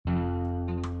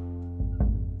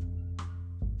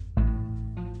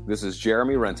This is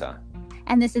Jeremy Renta.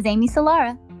 And this is Amy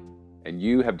Solara. And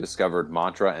you have discovered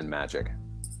Mantra and Magic,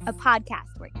 a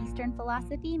podcast where Eastern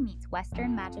philosophy meets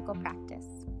Western magical practice.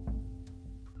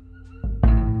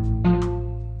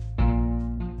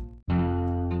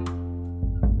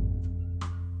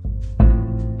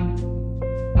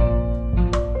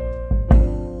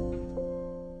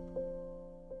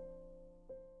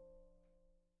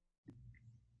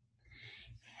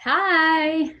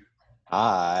 Hi.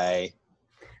 Hi.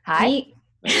 Hi.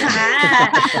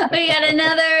 We got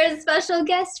another special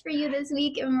guest for you this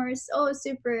week, and we're so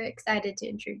super excited to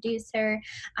introduce her.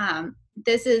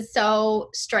 This is so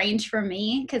strange for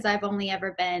me because I've only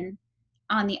ever been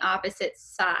on the opposite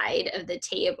side of the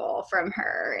table from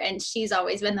her, and she's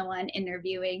always been the one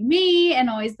interviewing me and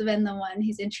always been the one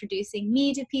who's introducing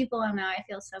me to people, and now I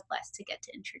feel so blessed to get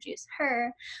to introduce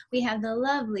her. We have the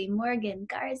lovely Morgan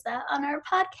Garza on our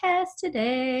podcast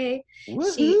today.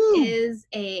 Woo-hoo. She is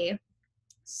a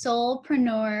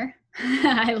soulpreneur.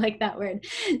 I like that word.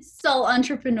 Soul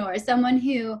entrepreneur, someone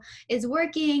who is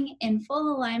working in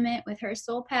full alignment with her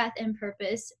soul path and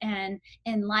purpose and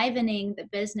enlivening the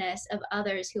business of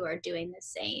others who are doing the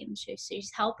same.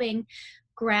 She's helping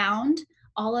ground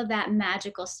all of that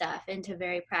magical stuff into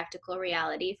very practical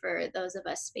reality for those of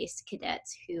us space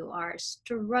cadets who are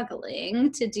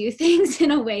struggling to do things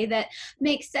in a way that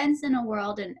makes sense in a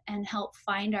world and help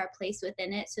find our place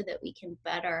within it so that we can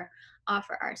better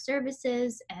offer our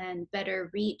services and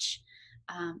better reach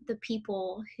the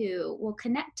people who will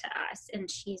connect to us. And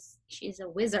she's a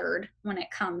wizard when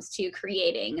it comes to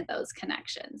creating those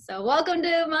connections. So welcome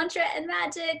to Mantra and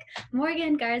Magic,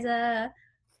 Morgan Garza.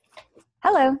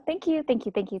 Hello. Thank you.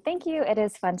 It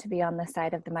is fun to be on this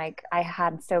side of the mic. I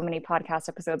had so many podcast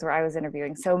episodes where I was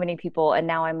interviewing so many people, and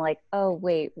now I'm like, oh,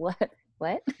 wait, what?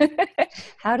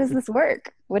 How does this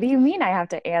work? What do you mean I have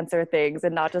to answer things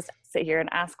and not just sit here and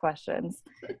ask questions?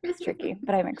 It's tricky,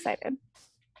 but I'm excited.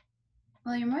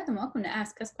 Well, you're more than welcome to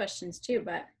ask us questions too,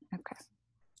 but okay.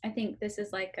 I think this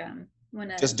is like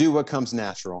just do what comes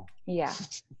natural. Yeah.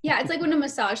 Yeah, it's like when a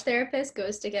massage therapist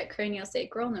goes to get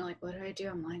craniosacral and they're like, what do I do?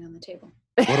 I'm lying on the table.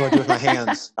 What do I do with my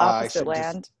hands? Opposite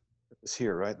land. It's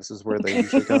here, right? This is where they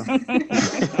usually go.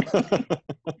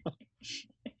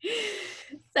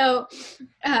 So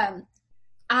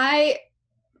I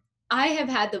have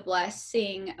had the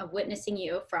blessing of witnessing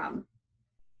you from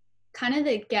kind of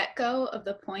the get-go of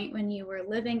the point when you were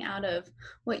living out of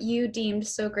what you deemed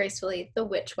so gracefully the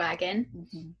witch wagon,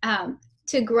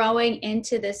 to growing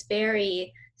into this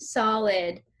very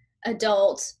solid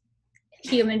adult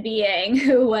human being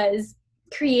who was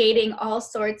creating all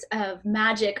sorts of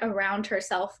magic around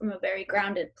herself from a very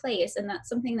grounded place. And that's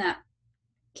something that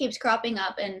keeps cropping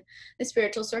up in the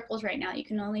spiritual circles right now. You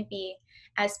can only be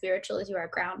as spiritual as you are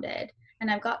grounded. And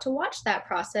I've got to watch that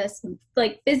process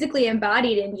like physically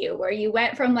embodied in you, where you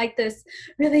went from like this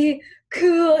really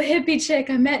cool hippie chick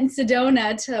I met in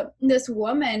Sedona to this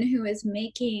woman who is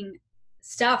making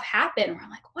stuff happen. We're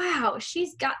like, wow,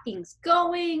 she's got things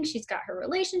going. She's got her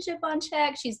relationship on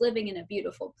check. She's living in a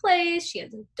beautiful place. She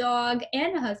has a dog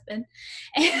and a husband.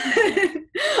 And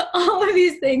all of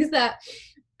these things that,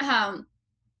 I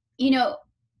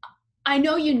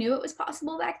know you knew it was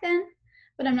possible back then,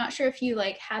 but I'm not sure if you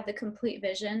like had the complete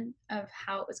vision of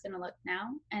how it was going to look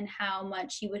now and how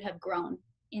much you would have grown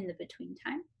in the between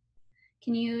time.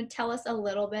 Can you tell us a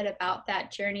little bit about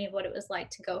that journey of what it was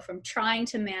like to go from trying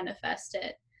to manifest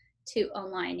it to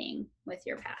aligning with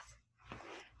your path?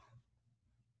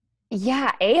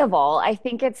 Yeah, of all, I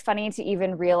think it's funny to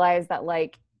even realize that,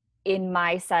 like, in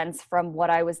my sense, from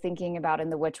what I was thinking about in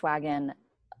the witch wagon,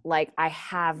 like I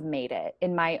have made it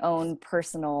in my own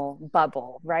personal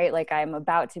bubble, right? Like I'm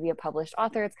about to be a published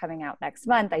author. It's coming out next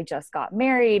month. I just got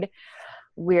married.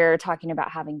 We're talking about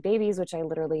having babies, which I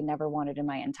literally never wanted in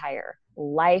my entire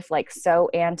life. Like so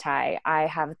anti. I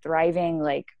have thriving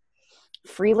like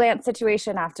freelance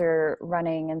situation after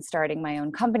running and starting my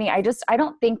own company. I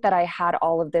don't think that I had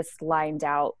all of this lined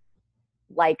out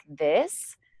like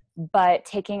this, but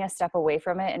taking a step away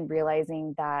from it and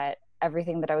realizing that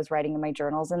everything that I was writing in my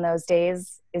journals in those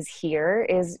days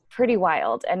is pretty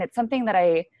wild. And it's something that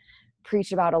I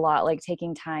preach about a lot, like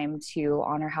taking time to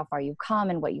honor how far you've come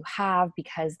and what you have,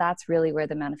 because that's really where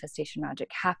the manifestation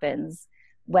magic happens,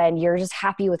 when you're just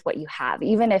happy with what you have,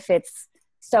 even if it's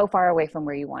so far away from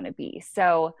where you want to be.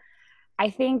 So I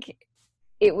think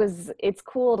it's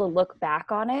cool to look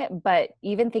back on it, but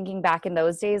even thinking back in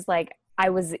those days, like I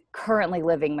was currently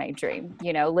living my dream,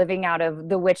 living out of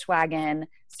the witch wagon,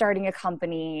 starting a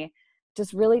company,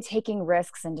 just really taking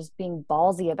risks and just being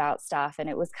ballsy about stuff. And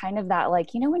it was kind of that, like,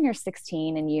 when you're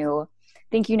 16 and you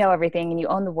think you know everything and you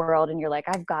own the world and you're like,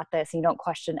 I've got this, and you don't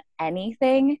question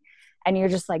anything and you're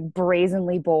just like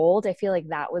brazenly bold. I feel like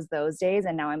that was those days.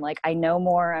 And now I'm like, I know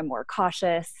more, I'm more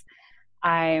cautious.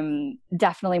 I'm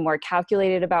definitely more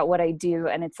calculated about what I do.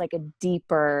 And it's like a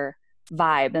deeper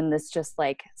vibe than this just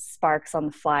like sparks on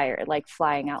the flyer, like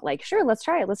flying out, like, sure, let's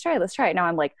try it. Now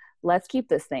I'm like, let's keep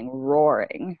this thing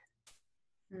roaring.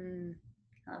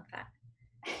 I love that.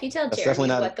 Can you tell That's Jeremy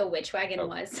definitely what the witch wagon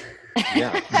was?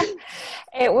 Yeah.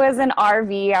 It was an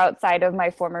RV outside of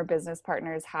my former business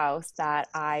partner's house that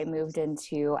I moved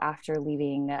into after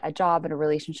leaving a job and a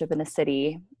relationship in a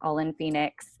city, all in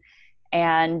Phoenix,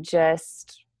 and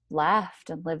just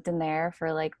left and lived in there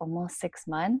for like almost 6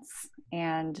 months.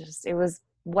 And just, it was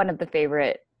one of the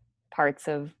favorite parts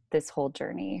of this whole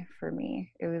journey for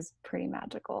me. It was pretty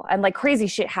magical. And like crazy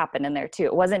shit happened in there too.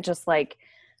 It wasn't just like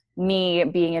me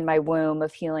being in my womb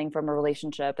of healing from a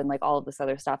relationship and like all of this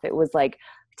other stuff. It was like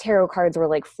tarot cards were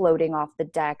like floating off the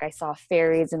deck. I saw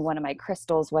fairies in one of my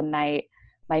crystals one night.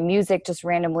 My music just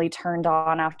randomly turned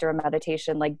on after a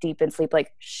meditation, like deep in sleep,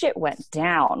 like shit went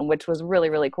down, which was really,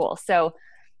 really cool. So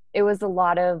it was a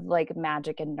lot of like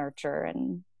magic and nurture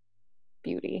and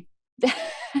beauty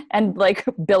and like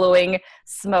billowing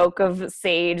smoke of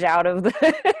sage out of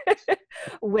the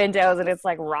windows, and it's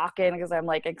like rocking because I'm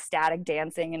like ecstatic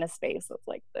dancing in a space that's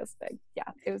like this big. Yeah,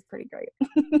 it was pretty great.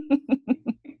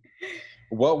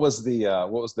 What was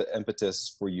the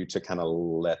impetus for you to kind of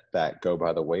let that go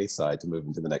by the wayside to move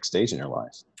into the next stage in your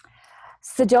life?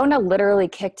 Sedona literally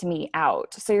kicked me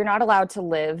out. So you're not allowed to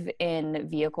live in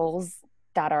vehicles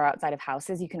that are outside of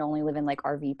houses. You can only live in like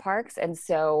RV parks. And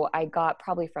so I got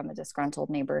probably from a disgruntled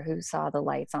neighbor who saw the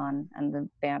lights on and the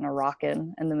banner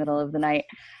rocking in the middle of the night.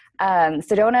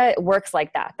 Sedona works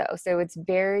like that though. So it's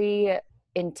very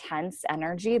intense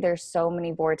energy. There's so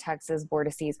many vortexes,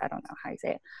 vortices. I don't know how you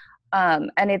say it.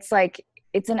 And it's like,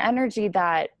 it's an energy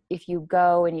that if you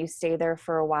go and you stay there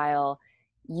for a while,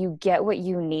 you get what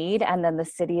you need. And then the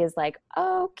city is like,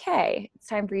 okay, it's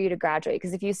time for you to graduate.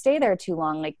 Because if you stay there too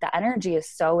long, like the energy is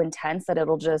so intense that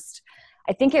it'll just,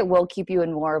 I think it will keep you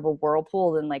in more of a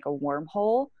whirlpool than like a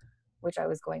wormhole, which I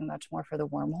was going much more for the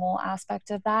wormhole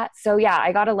aspect of that. So yeah,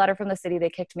 I got a letter from the city. They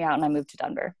kicked me out and I moved to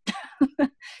Denver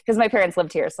because my parents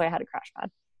lived here. So I had a crash pad.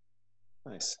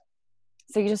 Nice.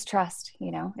 So you just trust,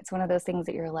 you know, it's one of those things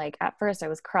that you're like, at first I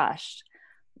was crushed,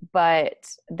 but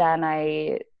then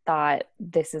I thought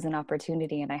this is an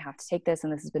opportunity and I have to take this,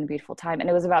 and this has been a beautiful time. And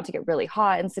it was about to get really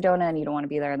hot in Sedona and you don't want to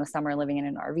be there in the summer living in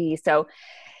an RV. So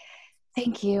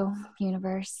thank you,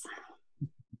 universe.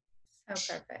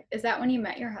 So perfect. Is that when you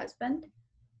met your husband?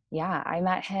 Yeah, I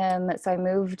met him. So I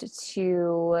moved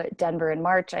to Denver in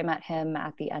March. I met him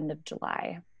at the end of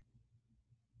July.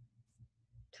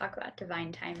 Talk about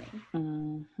divine timing.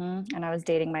 Mm-hmm. And I was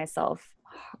dating myself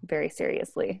very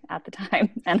seriously at the time.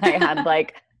 And I had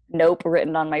like nope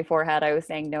written on my forehead. I was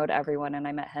saying no to everyone. And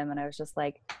I met him and I was just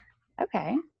like,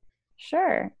 okay,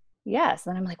 sure. Yes.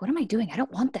 And I'm like, what am I doing? I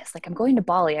don't want this. Like, I'm going to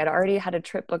Bali. I'd already had a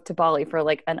trip booked to Bali for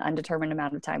like an undetermined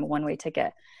amount of time, a one-way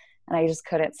ticket. And I just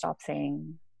couldn't stop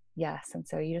saying yes. And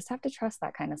so you just have to trust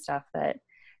that kind of stuff that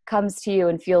comes to you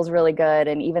and feels really good.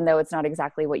 And even though it's not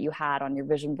exactly what you had on your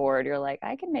vision board, you're like,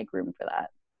 I can make room for that.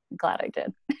 I'm glad I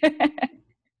did.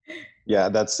 Yeah,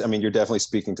 you're definitely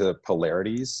speaking to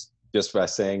polarities just by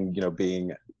saying,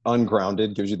 being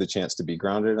ungrounded gives you the chance to be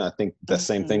grounded. And I think the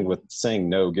same thing with saying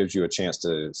no gives you a chance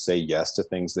to say yes to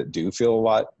things that do feel a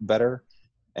lot better.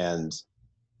 And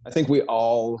I think we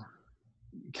all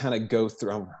kind of go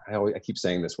through, I keep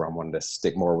saying this where I'm wanting to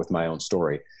stick more with my own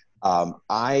story.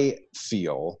 I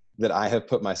feel that I have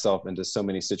put myself into so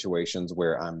many situations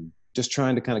where I'm just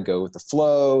trying to kind of go with the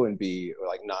flow and be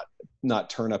like, not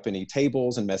turn up any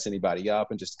tables and mess anybody up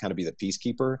and just kind of be the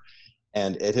peacekeeper.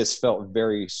 And it has felt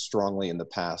very strongly in the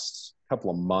past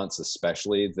couple of months,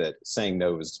 especially, that saying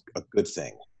no is a good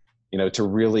thing, to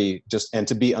really and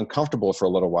to be uncomfortable for a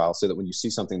little while so that when you see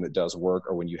something that does work,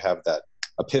 or when you have that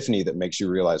epiphany that makes you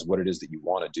realize what it is that you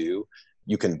want to do,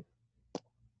 you can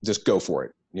just go for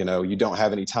it. You don't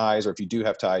have any ties, or if you do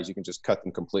have ties, you can just cut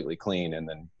them completely clean and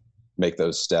then make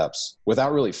those steps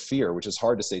without really fear, which is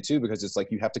hard to say too, because it's like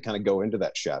you have to kind of go into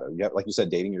that shadow. You have, like you said,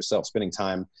 dating yourself, spending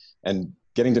time and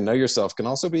getting to know yourself can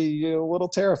also be a little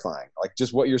terrifying. Like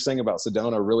just what you're saying about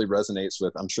Sedona really resonates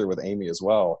with, I'm sure, with Amy as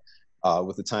well,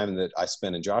 with the time that I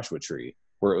spent in Joshua Tree,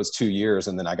 where it was 2 years.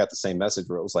 And then I got the same message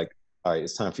where it was like, all right,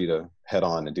 it's time for you to head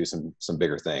on and do some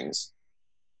bigger things.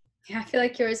 Yeah, I feel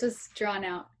like yours was drawn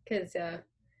out because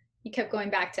you kept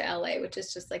going back to LA, which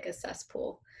is just like a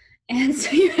cesspool. And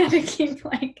so you had to keep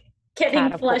like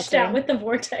getting flushed out Catapulting. with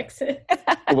the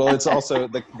vortexes. Well, it's also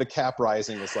the cap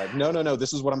rising is like, no,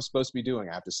 this is what I'm supposed to be doing.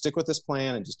 I have to stick with this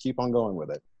plan and just keep on going with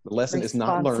it. The lesson is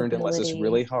not learned unless it's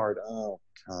really hard. Oh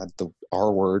God, the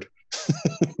R word.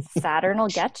 Saturn will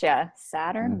get you.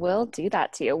 Saturn will do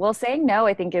that to you. Well, saying no,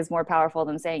 I think, is more powerful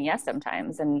than saying yes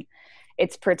sometimes. And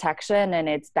it's protection and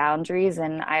it's boundaries.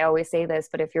 And I always say this,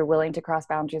 but if you're willing to cross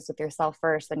boundaries with yourself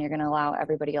first, then you're going to allow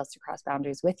everybody else to cross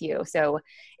boundaries with you. So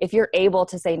if you're able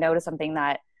to say no to something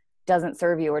that doesn't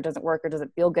serve you or doesn't work or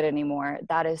doesn't feel good anymore,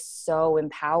 that is so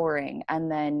empowering.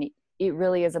 And then it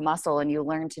really is a muscle, and you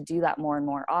learn to do that more and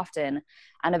more often.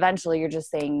 And eventually you're just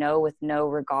saying no with no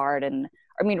regard. And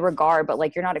I mean, regard, but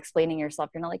like, you're not explaining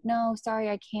yourself. You're not like, no, sorry,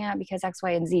 I can't because X,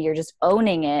 Y, and Z. You're just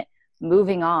owning it,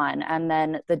 moving on. And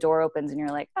then the door opens and you're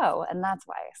like, oh, and that's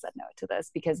why I said no to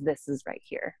this, because this is right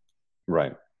here.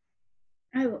 Right.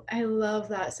 I love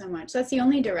that so much. That's the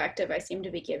only directive I seem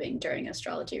to be giving during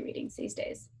astrology readings these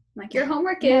days. Like, your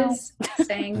homework is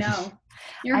saying no.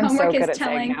 Your homework is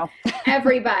telling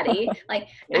everybody, like,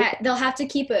 they'll have to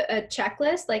keep a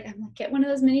checklist. Like, I'm like, get one of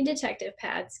those mini detective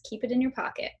pads, keep it in your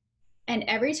pocket. And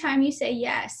every time you say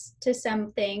yes to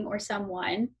something or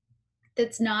someone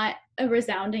that's not a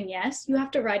resounding yes, you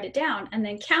have to write it down and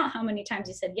then count how many times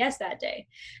you said yes that day.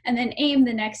 And then aim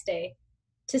the next day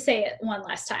to say it one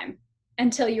last time,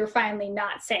 until you're finally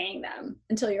not saying them,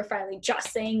 until you're finally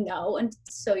just saying no. And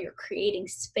so you're creating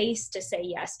space to say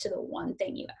yes to the one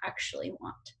thing you actually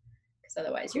want. Because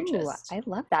otherwise you're just... I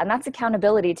love that. And that's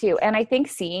accountability too. And I think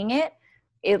seeing it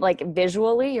like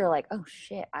visually, you're like, oh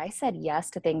shit, I said yes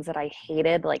to things that I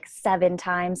hated like 7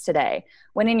 times today.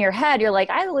 When in your head, you're like,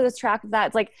 I lose track of that.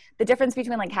 It's like the difference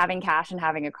between like having cash and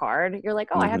having a card. You're like,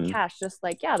 oh, I have cash. Just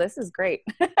like, yeah, this is great.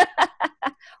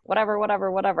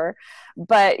 whatever.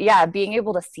 But yeah, being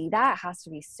able to see that has to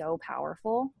be so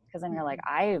powerful, because then you're like,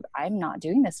 I'm not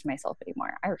doing this to myself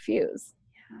anymore. I refuse.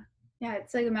 Yeah,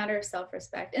 it's like a matter of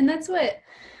self-respect. And that's what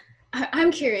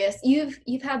I'm curious. You've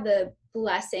had the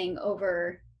blessing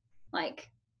over, like,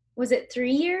 was it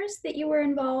 3 years that you were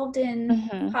involved in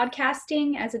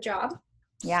podcasting as a job?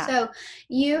 Yeah. So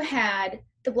you had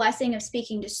the blessing of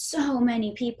speaking to so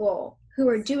many people who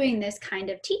are doing this kind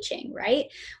of teaching, right?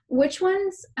 Which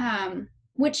ones,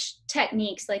 which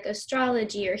techniques, like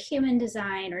astrology or human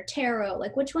design or tarot,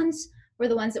 like which ones were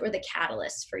the ones that were the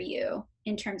catalysts for you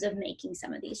in terms of making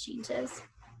some of these changes?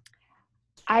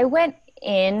 I went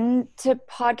into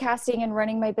podcasting and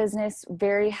running my business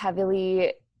very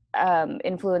heavily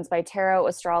influenced by tarot,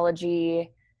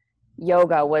 astrology.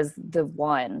 Yoga was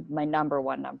my number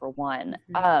one.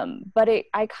 But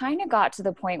I kind of got to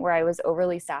the point where I was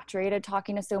overly saturated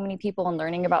talking to so many people and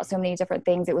learning about so many different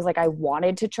things. It was like I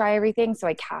wanted to try everything. So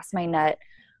I cast my net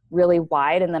really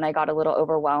wide, and then I got a little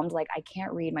overwhelmed. Like, I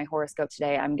can't read my horoscope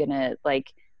today. I'm going to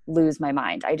like lose my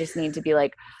mind. I just need to be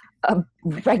like a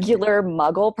regular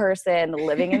muggle person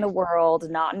living in the world,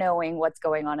 not knowing what's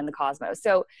going on in the cosmos.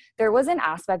 So there was an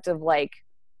aspect of like,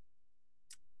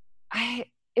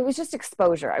 it was just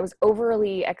exposure. I was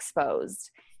overly exposed.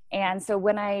 And so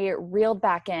when I reeled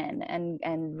back in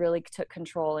and really took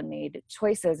control and made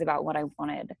choices about what I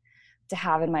wanted to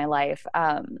have in my life,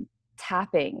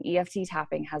 EFT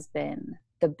tapping has been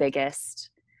the biggest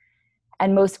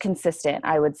and most consistent,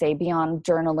 I would say, beyond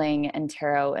journaling and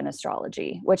tarot and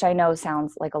astrology, which I know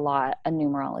sounds like a lot, and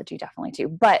numerology definitely too,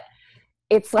 but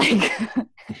it's like...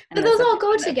 But those all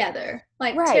go together.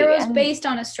 Like, right. Tarot's based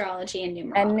on astrology and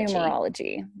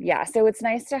numerology. Yeah. So it's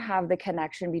nice to have the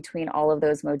connection between all of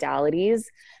those modalities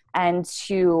and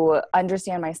to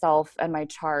understand myself and my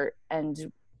chart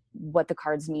and what the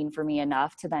cards mean for me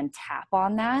enough to then tap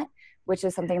on that, which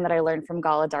is something that I learned from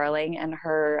Gala Darling and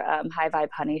her High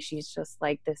Vibe Honey. She's just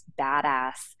like this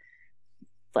badass,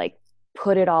 like,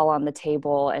 put it all on the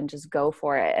table and just go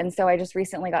for it. And so I just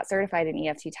recently got certified in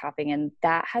EFT tapping, and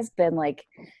that has been like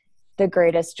the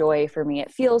greatest joy for me. It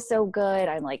feels so good.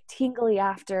 I'm like tingly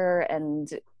after, and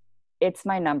it's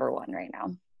my number one right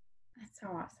now. That's so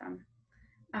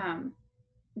awesome.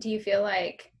 Do you feel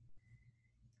like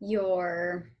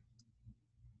your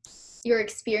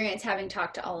experience having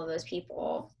talked to all of those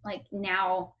people, like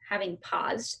now having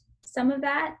paused some of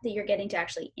that you're getting to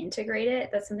actually integrate it?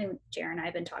 That's something Jared and I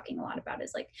have been talking a lot about,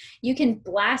 is like, you can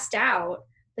blast out,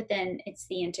 but then it's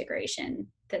the integration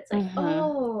that's like,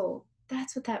 oh,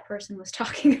 that's what that person was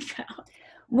talking about.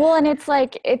 Well, and it's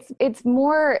like, it's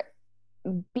more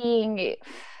being,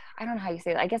 I don't know how you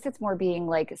say it. I guess it's more being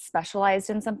like specialized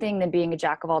in something than being a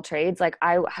jack of all trades. Like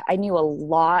I knew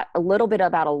a little bit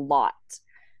about a lot.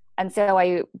 And so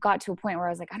I got to a point where I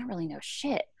was like, I don't really know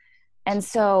shit. And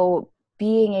so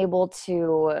being able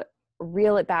to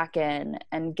reel it back in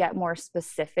and get more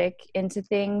specific into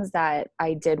things that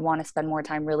I did want to spend more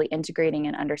time really integrating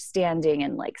and understanding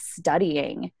and like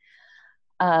studying,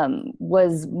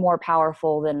 was more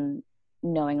powerful than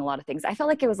knowing a lot of things. I felt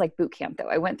like it was like boot camp though.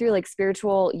 I went through like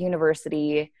spiritual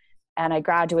university and I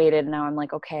graduated, and now I'm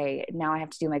like, okay, now I have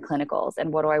to do my clinicals,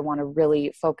 and what do I want to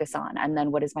really focus on? And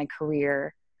then what is my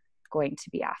career going to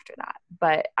be after that?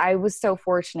 But I was so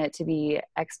fortunate to be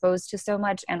exposed to so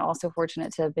much, and also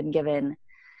fortunate to have been given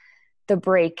the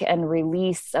break and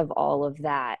release of all of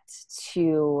that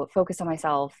to focus on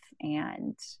myself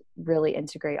and really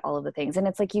integrate all of the things. And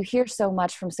it's like, you hear so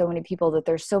much from so many people that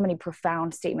there's so many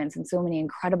profound statements and so many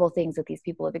incredible things that these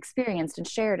people have experienced and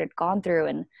shared and gone through,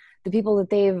 and the people that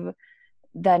they've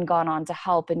then gone on to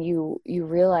help. And you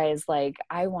realize, like,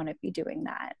 I want to be doing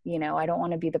that. You know, I don't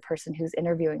want to be the person who's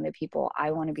interviewing the people.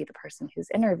 I want to be the person who's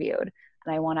interviewed,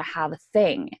 and I want to have a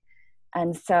thing.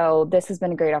 And so this has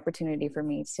been a great opportunity for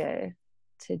me to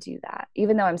do that.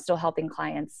 Even though I'm still helping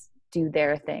clients do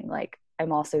their thing, like,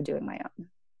 I'm also doing my own.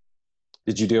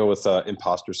 Did you deal with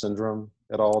imposter syndrome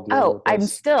at all? Oh, I'm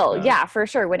still, yeah, for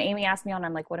sure. When Amy asked me on,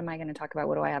 I'm like, what am I going to talk about?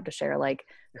 What do I have to share? Like,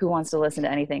 who wants to listen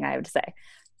to anything I have to say?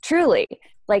 Truly,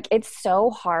 like, it's so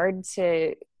hard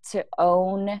to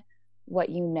own what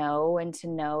you know, and to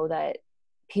know that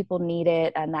people need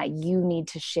it, and that you need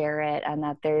to share it, and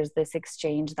that there's this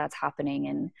exchange that's happening.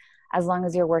 And as long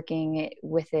as you're working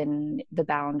within the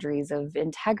boundaries of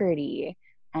integrity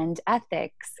and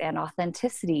ethics and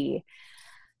authenticity,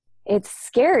 it's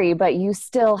scary, but you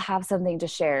still have something to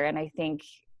share. And I think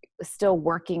still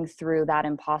working through that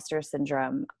imposter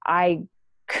syndrome, I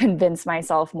convince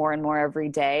myself more and more every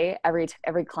day,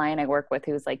 every client I work with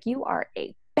who's like, you are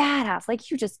a badass,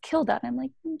 like, you just killed that. And I'm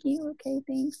like, thank you. Okay,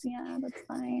 thanks. Yeah, that's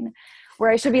fine.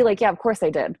 Where I should be like, yeah, of course I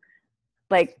did.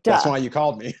 Like, duh. That's why you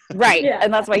called me. Right. Yeah.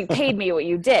 And that's why you paid me what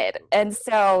you did. And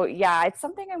so, yeah, it's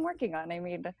something I'm working on. I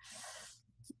mean,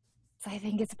 so I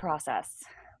think it's a process.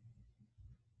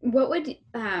 What would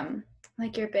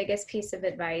like your biggest piece of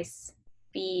advice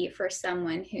be for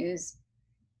someone who's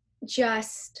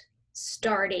just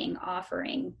starting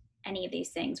offering any of these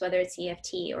things, whether it's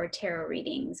EFT or tarot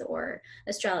readings or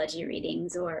astrology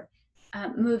readings, or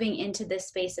moving into this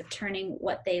space of turning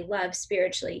what they love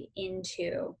spiritually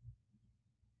into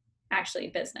actually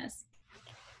business?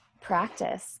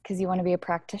 Practice, because you want to be a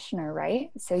practitioner, right?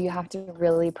 So you have to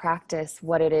really practice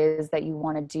what it is that you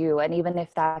want to do. And even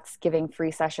if that's giving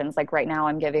free sessions, like right now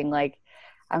I'm giving, like,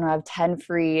 I don't know, I have 10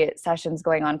 free sessions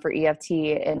going on for EFT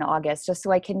in August, just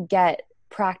so I can get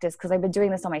practice, because I've been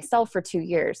doing this on myself for 2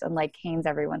 years and like canes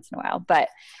every once in a while. But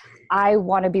I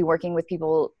want to be working with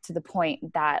people to the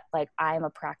point that, like, I'm a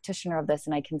practitioner of this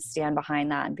and I can stand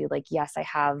behind that and be like, yes, I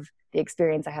have the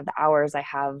experience, I have the hours, I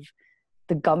have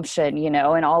the gumption, you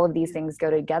know, and all of these things go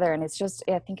together. And it's just,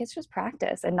 I think it's just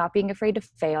practice, and not being afraid to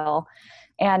fail,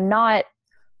 and not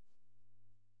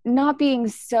being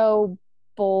so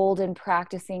bold in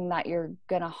practicing that you're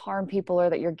going to harm people, or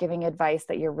that you're giving advice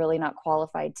that you're really not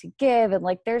qualified to give. And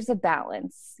like, there's a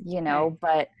balance, you know,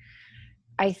 but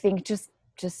I think just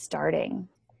starting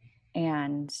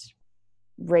and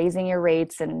raising your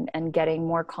rates and getting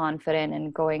more confident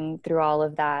and going through all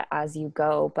of that as you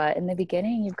go. But in the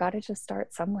beginning, you've got to just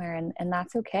start somewhere, and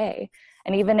that's okay.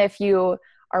 And even if you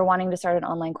are wanting to start an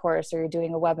online course, or you're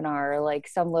doing a webinar, or like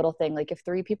some little thing, like, if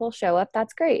 3 people show up,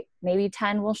 that's great. Maybe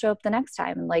 10 will show up the next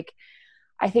time. And like,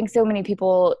 I think so many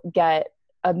people get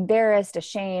embarrassed,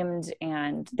 ashamed,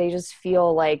 and they just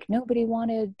feel like nobody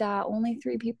wanted that. Only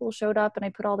 3 people showed up and I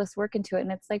put all this work into it.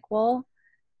 And it's like, well,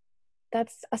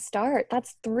 that's a start.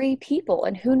 That's 3 people.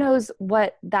 And who knows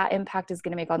what that impact is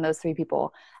going to make on those 3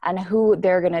 people, and who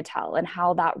they're going to tell, and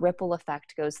how that ripple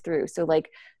effect goes through. So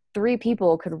like, 3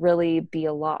 people could really be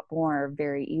a lot more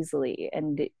very easily,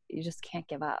 and you just can't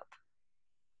give up.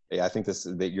 Yeah, I think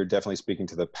that you're definitely speaking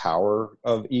to the power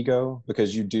of ego,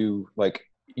 because you do, like,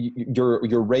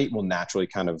 your rate will naturally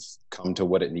kind of come to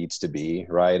what it needs to be,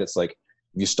 right? It's like,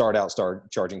 if you start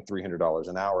charging $300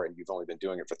 an hour and you've only been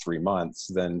doing it for 3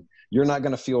 months, then you're not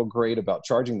going to feel great about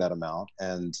charging that amount.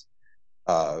 And,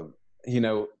 you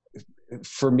know,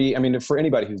 for me, I mean, for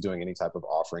anybody who's doing any type of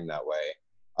offering that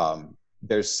way,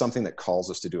 there's something that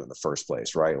calls us to do it in the first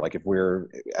place, right? Like, if we're,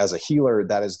 as a healer,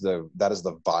 that is the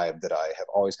vibe that I have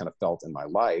always kind of felt in my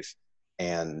life.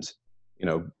 And, you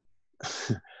know,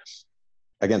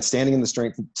 again, standing in the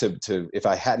strength to if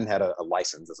I hadn't had a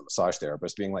license as a massage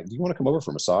therapist, being like, do you want to come over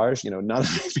for massage? You know, none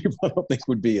of these people I don't think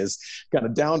would be as kind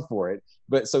of down for it.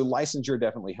 But so licensure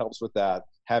definitely helps with that.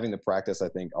 Having the practice, I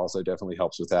think, also definitely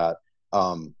helps with that.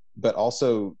 But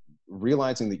also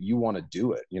realizing that you want to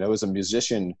do it. You know, as a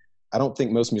musician, I don't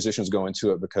think most musicians go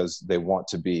into it because they want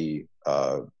to be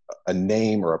a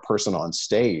name or a person on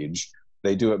stage.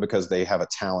 They do it because they have a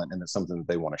talent and it's something that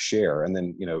they want to share. And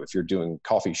then, if you're doing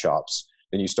coffee shops,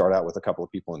 then you start out with a couple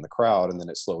of people in the crowd and then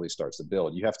it slowly starts to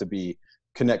build. You have to be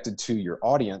connected to your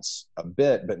audience a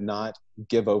bit, but not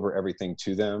give over everything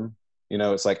to them.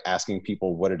 It's like asking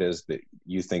people what it is that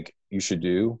you think you should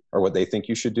do or what they think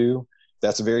you should do.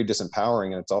 That's very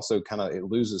disempowering. And it's also it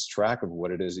loses track of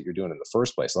what it is that you're doing in the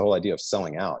first place. The whole idea of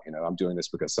selling out, I'm doing this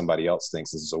because somebody else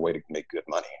thinks this is a way to make good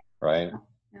money. Right.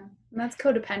 Yeah. And that's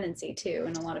codependency too.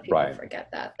 And a lot of people forget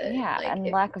that. And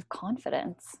lack of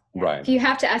confidence. Yeah, right. If you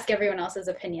have to ask everyone else's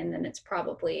opinion, then it's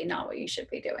probably not what you should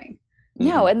be doing.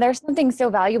 No. And there's something so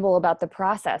valuable about the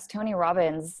process. Tony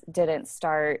Robbins didn't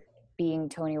start being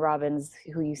Tony Robbins,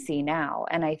 who you see now.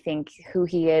 And I think who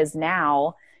he is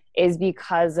now is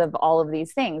because of all of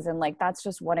these things. And that's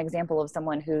just one example of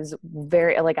someone who's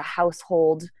very a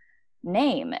household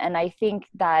name. And I think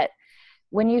that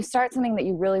when you start something that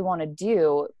you really want to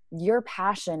do, your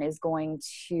passion is going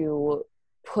to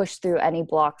push through any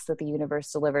blocks that the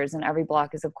universe delivers. And every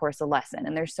block is, of course, a lesson.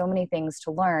 And there's so many things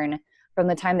to learn from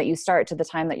the time that you start to the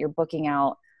time that you're booking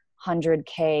out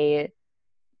 100K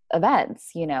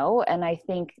events, and I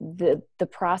think the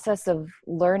process of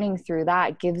learning through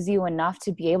that gives you enough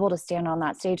to be able to stand on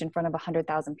that stage in front of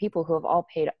 100,000 people who have all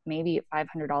paid maybe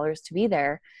 $500 to be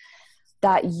there,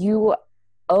 that you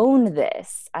own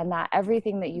this and that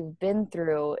everything that you've been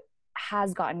through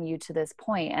has gotten you to this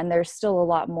point. And there's still a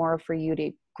lot more for you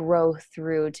to grow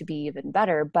through to be even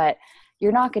better, but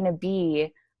you're not going to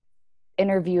be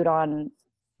interviewed on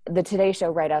the Today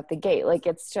Show right out the gate.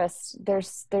 It's just,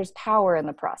 there's power in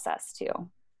the process too.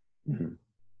 Mm-hmm.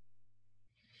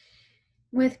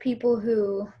 With people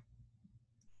who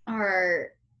are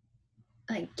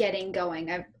getting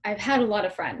going, I've had a lot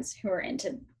of friends who are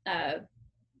into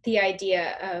the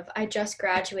idea of, I just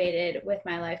graduated with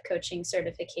my life coaching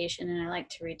certification and I like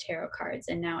to read tarot cards,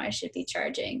 and now I should be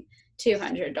charging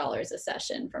 $200 a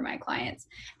session for my clients.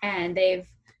 And they've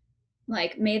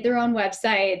made their own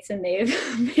websites and they've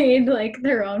made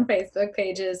their own Facebook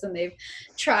pages and they've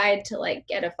tried to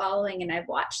get a following. And I've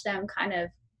watched them kind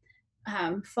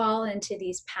of fall into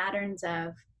these patterns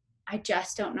of, I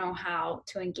just don't know how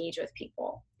to engage with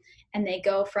people. And they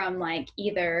go from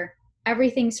either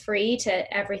everything's free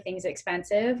to everything's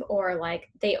expensive, or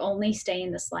they only stay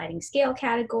in the sliding scale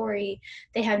category.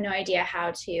 They have no idea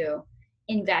how to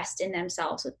invest in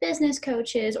themselves with business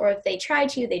coaches, or if they try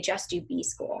to, they just do B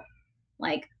school.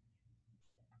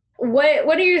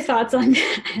 What are your thoughts on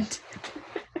that?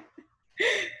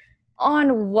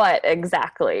 On what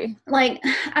exactly?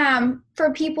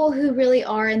 For people who really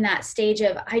are in that stage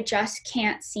of, I just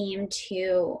can't seem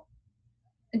to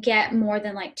get more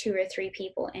than 2 or 3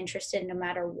 people interested no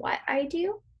matter what I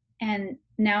do. And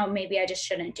now maybe I just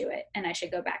shouldn't do it and I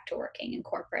should go back to working in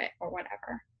corporate or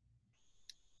whatever.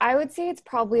 I would say it's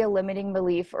probably a limiting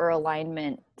belief or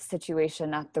alignment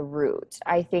situation at the root.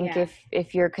 I think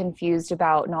if you're confused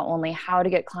about not only how to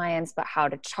get clients, but how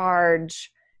to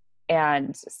charge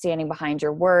and standing behind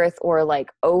your worth, or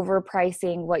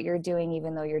overpricing what you're doing,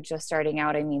 even though you're just starting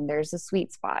out. I mean, there's a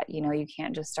sweet spot, you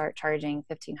can't just start charging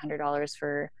 $1,500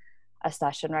 for a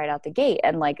session right out the gate.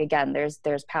 And again, there's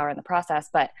power in the process,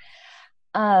 but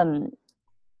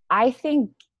I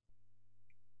think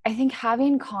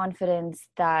having confidence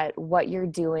that what you're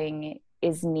doing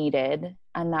is needed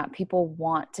and that people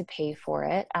want to pay for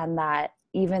it, and that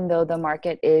even though the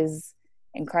market is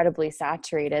incredibly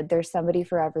saturated, there's somebody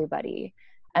for everybody.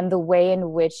 And the way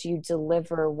in which you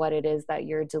deliver what it is that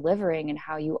you're delivering and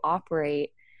how you operate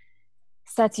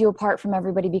sets you apart from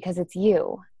everybody because it's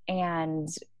you. And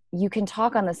you can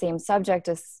talk on the same subject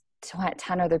as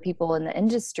 10 other people in the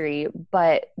industry,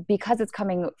 but because it's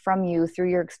coming from you through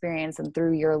your experience and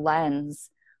through your lens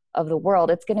of the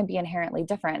world, it's going to be inherently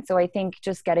different. So I think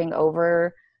just getting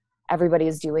over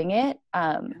everybody's doing it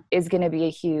is going to be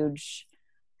a huge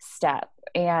step.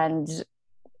 And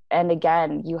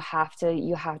again, you have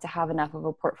to have enough of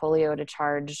a portfolio to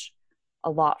charge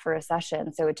a lot for a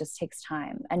session. So it just takes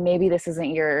time. And maybe this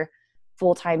isn't your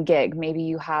full-time gig. Maybe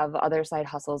you have other side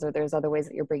hustles or there's other ways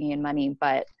that you're bringing in money,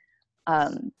 but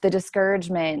the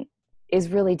discouragement is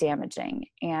really damaging,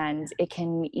 and it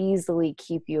can easily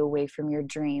keep you away from your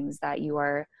dreams that you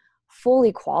are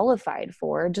fully qualified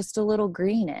for, just a little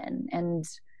green in. And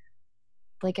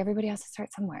everybody has to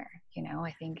start somewhere,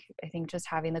 I think just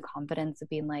having the confidence of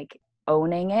being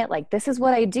owning it, this is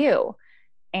what I do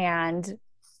and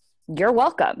you're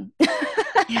welcome.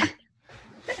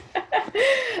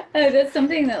 That's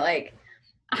something that I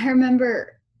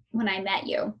remember when I met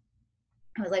you,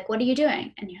 I was like, what are you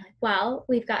doing? And you're like, well,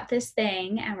 we've got this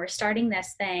thing and we're starting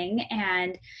this thing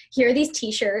and here are these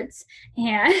t-shirts.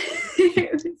 And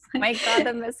it was like, My God,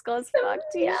 the Miskel as fuck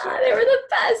t-shirt. yeah, they were the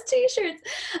best t-shirts.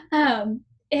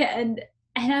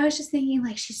 And I was just thinking,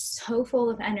 like, she's so full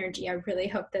of energy. I really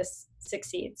hope this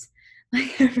succeeds.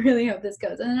 Like, I really hope this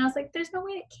goes. And then I was like, there's no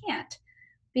way it can't,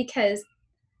 because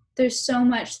there's so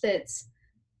much that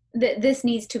this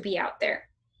needs to be out there,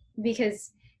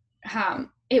 because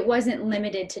it wasn't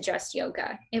limited to just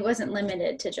yoga. It wasn't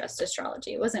limited to just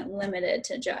astrology. It wasn't limited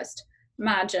to just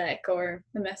magic or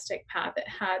the mystic path. It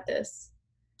had this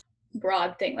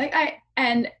broad thing. Like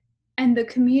and the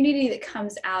community that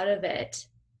comes out of it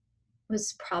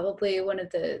was probably one of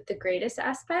the greatest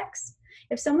aspects.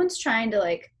 If someone's trying to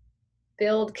like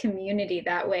build community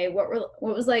that way, what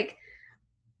was like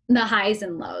the highs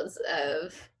and lows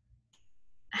of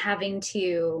having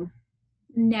to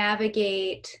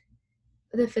navigate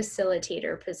the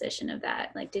facilitator position of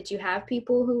that? Like, did you have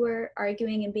people who were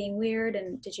arguing and being weird,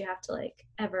 and did you have to like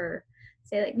ever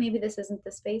say like, maybe this isn't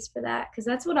the space for that? Because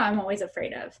that's what I'm always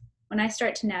afraid of. When I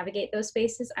start to navigate those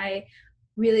spaces, I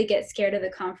really get scared of the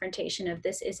confrontation of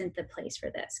this isn't the place for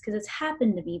this, because it's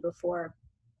happened to me before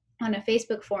on a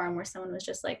Facebook forum where someone was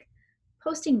just like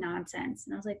posting nonsense,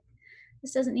 and I was like,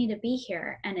 this doesn't need to be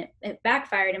here. And it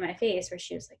backfired in my face, where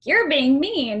she was like, you're being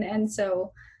mean. And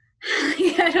so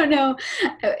I don't know,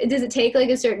 does it take like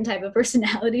a certain type of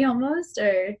personality almost,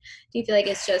 or do you feel like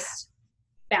it's just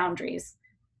boundaries?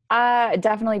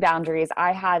 Definitely boundaries.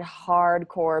 I had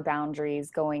hardcore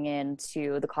boundaries going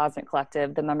into the Cosmic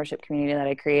Collective, the membership community that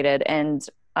I created. And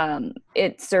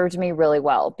it served me really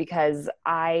well, because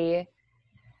and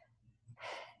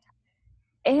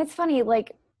it's funny,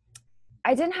 like,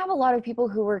 I didn't have a lot of people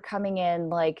who were coming in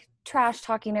like trash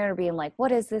talking it or being like,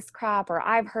 what is this crap? Or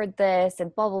I've heard this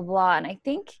and blah, blah, blah. And I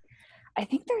think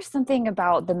there's something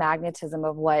about the magnetism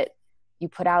of what you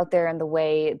put out there and the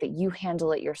way that you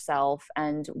handle it yourself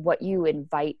and what you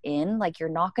invite in. Like, you're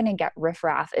not going to get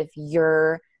riffraff if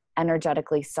you're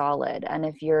energetically solid and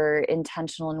if you're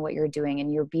intentional in what you're doing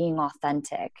and you're being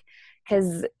authentic.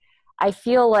 Because I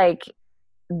feel like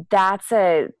that's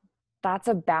a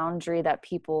boundary that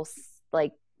people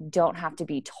like don't have to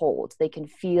be told. They can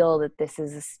feel that this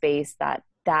is a space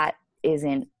that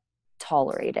isn't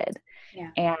tolerated. Yeah.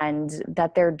 And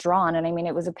that they're drawn. And I mean,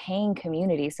 it was a paying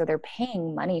community, so they're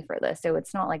paying money for this. So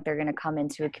it's not like they're going to come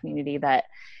into a community that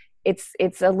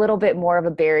it's a little bit more of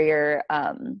a barrier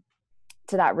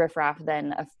to that riffraff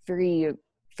than a free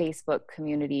Facebook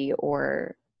community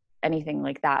or anything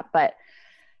like that. But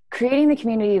creating the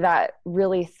community that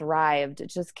really thrived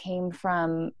just came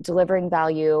from delivering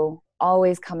value,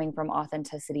 always coming from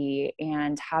authenticity,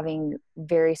 and having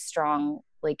very strong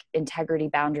like integrity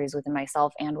boundaries within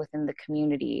myself and within the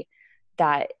community.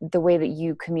 That the way that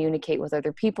you communicate with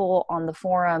other people on the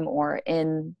forum or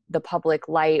in the public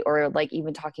light, or like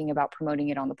even talking about promoting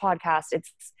it on the podcast,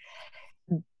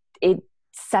 it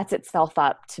sets itself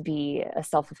up to be a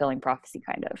self-fulfilling prophecy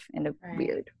kind of, in a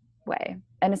weird way.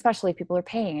 And especially if people are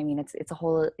paying, I mean, it's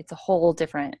a whole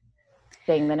different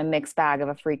thing than a mixed bag of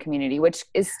a free community, which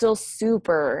is still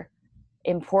super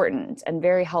important and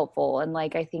very helpful. And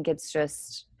like, I think it's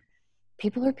just,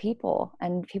 people are people,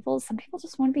 and some people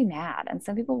just want to be mad, and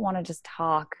some people want to just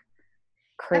talk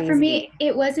crazy. But for me,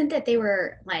 it wasn't that they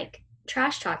were like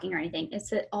trash talking or anything. It's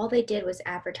that all they did was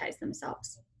advertise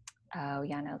themselves. Oh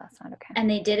yeah, no, that's not okay. And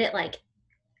they did it like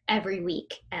every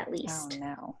week at least. Oh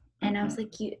no. And I was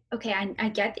like, I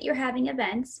get that you're having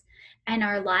events and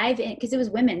our live, because it was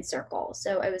women's circle.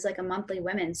 So it was like a monthly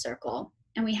women's circle.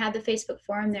 And we had the Facebook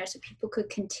forum there so people could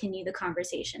continue the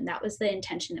conversation. That was the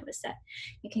intention that was set.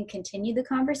 You can continue the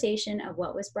conversation of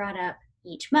what was brought up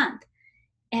each month.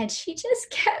 And she just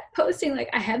kept posting like,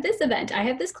 I have this event, I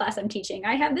have this class I'm teaching,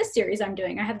 I have this series I'm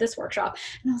doing, I have this workshop.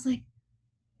 And I was like,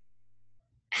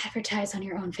 advertise on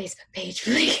your own Facebook page,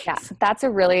 please. Yeah, that's a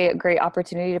really great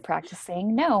opportunity to practice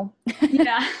saying no.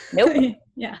 Yeah. Nope.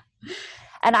 Yeah.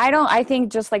 And I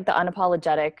think just like the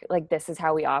unapologetic, like this is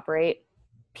how we operate,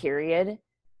 period,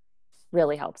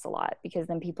 really helps a lot, because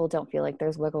then people don't feel like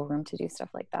there's wiggle room to do stuff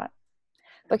like that.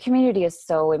 But community is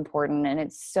so important, and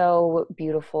it's so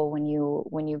beautiful when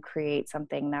you create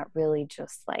something that really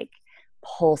just like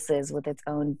pulses with its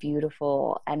own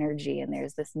beautiful energy, and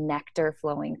there's this nectar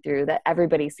flowing through that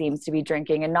everybody seems to be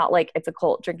drinking, and not like it's a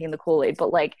cult drinking the Kool-Aid,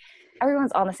 but like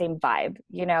everyone's on the same vibe,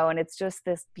 and it's just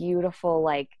this beautiful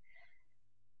like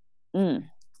juice.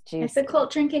 It's a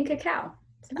cult drinking cacao.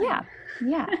 Yeah,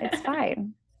 it's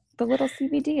fine. The little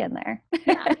CBD in there.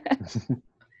 Yeah.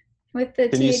 With the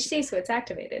Can you THC, so it's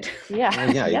activated. Yeah.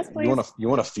 Well, yeah, Yes, please. you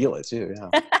want to feel it too.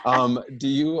 Yeah.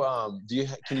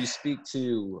 Can you speak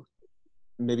to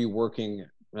maybe working,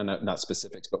 and not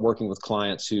specifics, but working with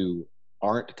clients who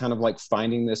aren't kind of like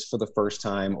finding this for the first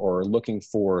time or looking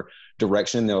for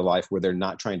direction in their life, where they're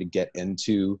not trying to get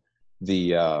into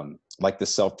the like the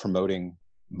self-promoting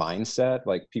mindset,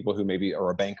 like people who maybe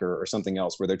are a banker or something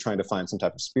else, where they're trying to find some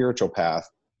type of spiritual path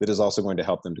that is also going to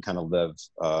help them to kind of live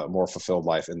a more fulfilled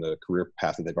life in the career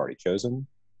path that they've already chosen?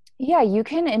 Yeah, you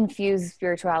can infuse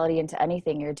spirituality into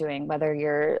anything you're doing, whether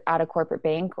you're at a corporate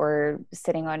bank or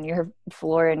sitting on your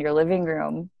floor in your living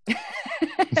room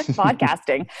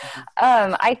podcasting.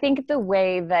 I think the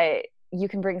way that you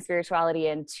can bring spirituality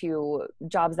into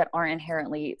jobs that aren't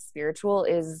inherently spiritual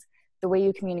is the way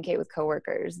you communicate with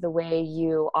coworkers, the way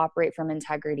you operate from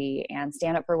integrity and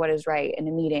stand up for what is right in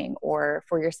a meeting or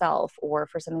for yourself or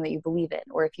for something that you believe in,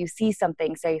 or if you see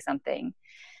something, say something.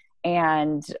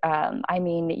 And I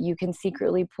mean, you can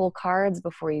secretly pull cards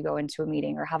before you go into a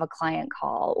meeting or have a client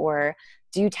call or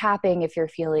do tapping if you're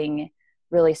feeling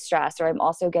really stressed. Or I'm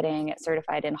also getting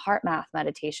certified in heart math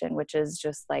meditation, which is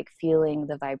just like feeling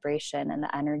the vibration and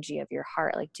the energy of your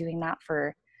heart, like doing that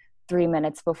for 3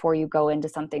 minutes before you go into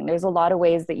something. There's a lot of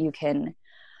ways that you can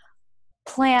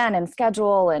plan and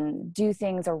schedule and do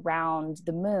things around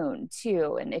the moon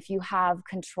too. And if you have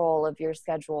control of your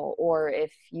schedule, or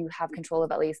if you have control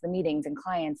of at least the meetings and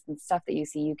clients and stuff that you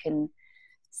see, you can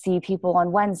see people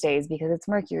on Wednesdays because it's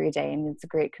Mercury day and it's a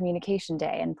great communication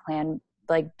day, and plan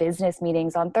like business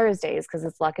meetings on Thursdays because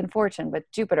it's luck and fortune with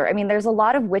Jupiter. I mean, there's a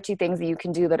lot of witchy things that you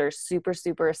can do that are super,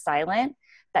 super silent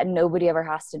that nobody ever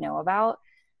has to know about,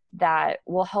 that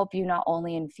will help you not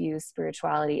only infuse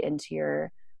spirituality into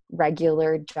your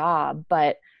regular job,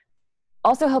 but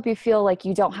also help you feel like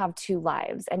you don't have two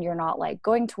lives and you're not like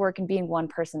going to work and being one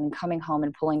person and coming home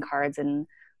and pulling cards and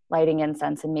lighting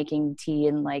incense and making tea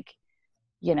and like,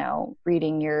 you know,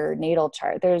 reading your natal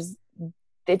chart.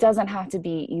 It doesn't have to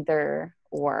be either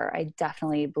or. I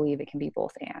definitely believe it can be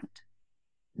both and.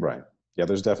 Right. Yeah,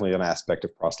 there's definitely an aspect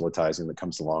of proselytizing that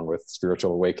comes along with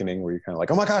spiritual awakening, where you're kind of like,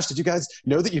 oh my gosh, did you guys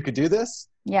know that you could do this?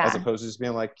 Yeah. As opposed to just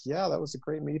being like, yeah, that was a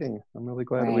great meeting. I'm really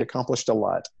glad that we accomplished a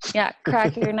lot. Yeah.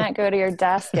 Crack your nut, go to your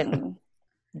desk and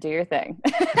do your thing.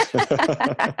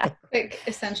 Quick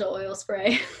essential oil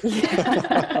spray.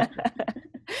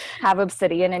 Have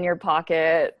obsidian in your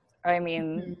pocket. I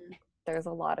mean, there's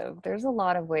a lot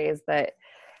of ways that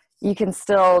you can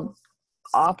still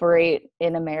operate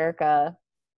in America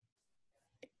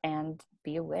and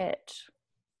be a witch.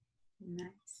 Nice.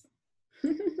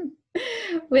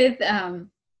 With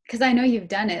because I know you've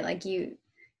done it, like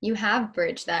you have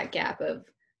bridged that gap of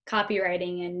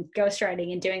copywriting and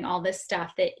ghostwriting and doing all this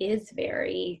stuff that is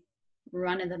very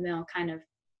run-of-the-mill kind of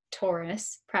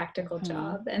Taurus practical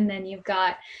job, and then you've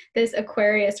got this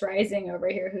Aquarius rising over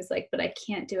here who's like, but I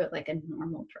can't do it like a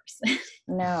normal person.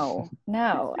 No.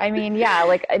 I mean, yeah,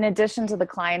 like in addition to the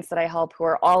clients that I help who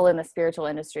are all in the spiritual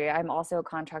industry, I'm also a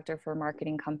contractor for a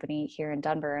marketing company here in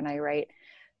Denver, and I write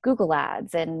Google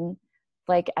ads and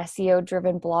like SEO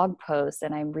driven blog posts,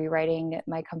 and I'm rewriting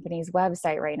my company's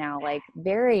website right now, like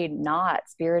very not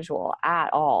spiritual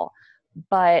at all.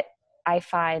 But I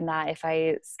find that if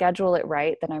I schedule it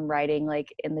right, then I'm writing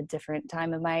like in the different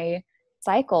time of my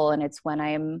cycle. And it's when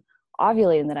I'm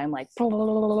ovulating that I'm like, blah, blah,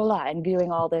 blah, blah, blah, and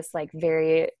doing all this like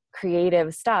very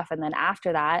creative stuff. And then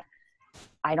after that,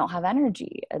 I don't have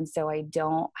energy. And so I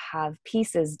don't have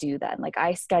pieces due then. Like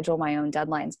I schedule my own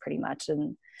deadlines pretty much.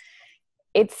 And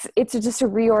it's just a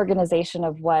reorganization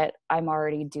of what I'm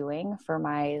already doing for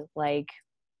my like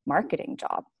marketing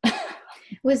job.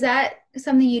 Was that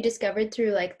something you discovered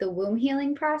through like the womb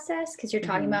healing process? Because you're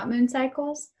talking about moon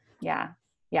cycles. Yeah.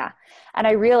 And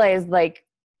I realized like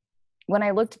when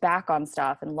I looked back on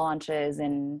stuff and launches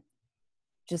and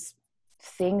just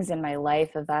things in my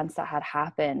life, events that had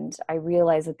happened, I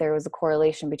realized that there was a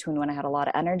correlation between when I had a lot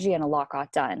of energy and a lot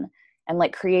got done, and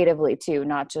like creatively too,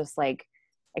 not just like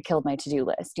I killed my to-do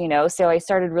list, you know? So I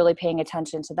started really paying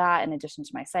attention to that in addition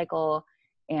to my cycle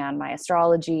and my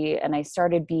astrology. And I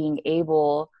started being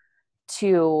able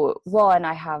to, and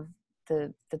I have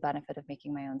the benefit of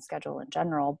making my own schedule in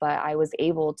general, but I was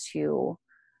able to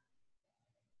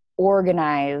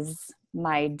organize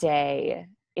my day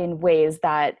in ways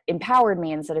that empowered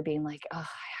me instead of being like, oh,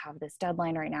 I have this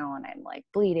deadline right now and I'm like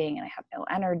bleeding and I have no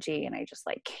energy and I just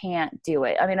like can't do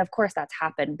it. I mean, of course that's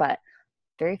happened, but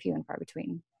very few and far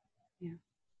between. Yeah.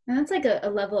 And that's like a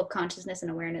level of consciousness and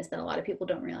awareness that a lot of people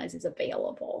don't realize is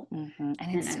available. And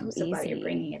it's I'm so so glad easy. you're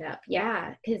bringing it up.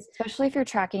 Yeah. Because especially if you're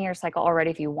tracking your cycle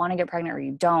already, if you want to get pregnant or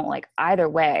you don't, like either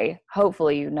way,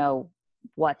 hopefully you know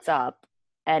what's up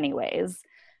anyways.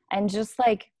 And just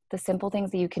like the simple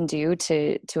things that you can do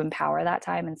to empower that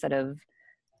time instead of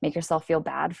make yourself feel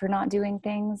bad for not doing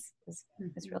things is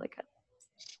really good.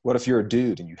 What if you're a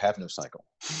dude and you have no cycle?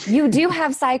 You do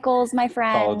have cycles, my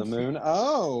friend. Follow the moon.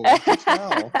 Oh, you can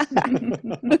tell. Follow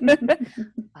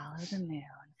the moon.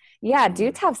 Yeah,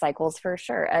 dudes have cycles for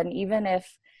sure. And even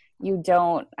if you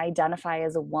don't identify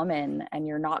as a woman and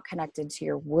you're not connected to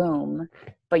your womb,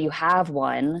 but you have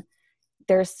one,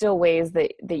 there's still ways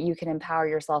that you can empower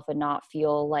yourself and not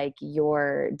feel like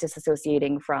you're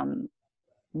disassociating from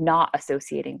not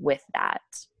associating with that.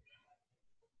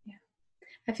 Yeah.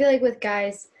 I feel like with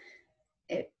guys,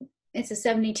 it's a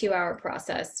 72-hour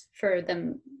process for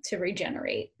them to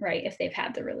regenerate, right? If they've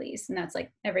had the release. And that's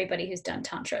like everybody who's done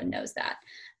Tantra knows that.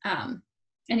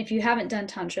 And if you haven't done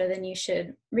Tantra, then you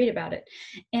should read about it.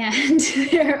 And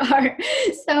there are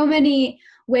so many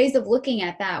ways of looking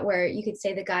at that where you could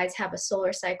say the guys have a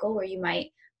solar cycle where you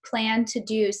might plan to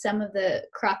do some of the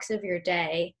crux of your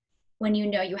day when you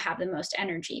know you have the most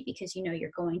energy because you know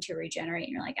you're going to regenerate.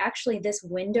 And you're like, actually, this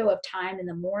window of time in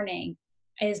the morning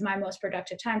is my most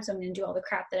productive time. So I'm going to do all the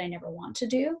crap that I never want to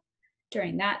do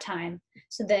during that time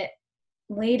so that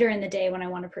later in the day when I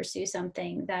want to pursue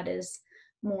something that is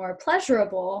more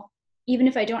pleasurable, even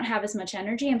if I don't have as much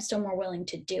energy, I'm still more willing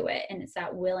to do it. And it's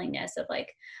that willingness of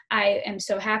like, I am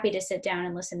so happy to sit down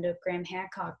and listen to Graham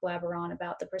Hancock blabber on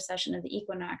about the precession of the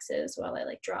equinoxes while I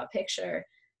like draw a picture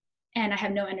and I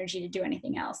have no energy to do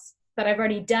anything else, but I've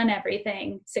already done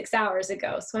everything 6 hours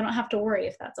ago. So I don't have to worry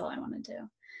if that's all I want to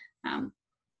do.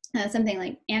 That's something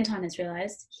like Anton has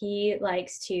realized. He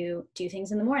likes to do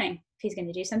things in the morning. If he's going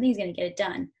to do something, he's going to get it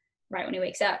done right when he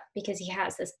wakes up because he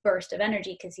has this burst of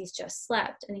energy because he's just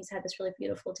slept and he's had this really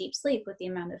beautiful deep sleep with the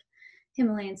amount of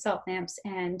Himalayan salt lamps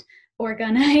and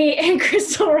orgonite and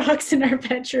crystal rocks in our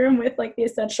bedroom with like the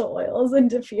essential oils and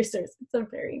diffusers. It's a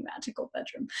very magical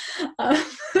bedroom.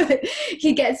 But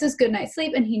he gets this good night's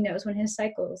sleep and he knows when his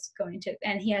cycle is going to,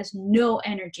 and he has no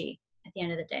energy at the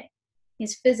end of the day.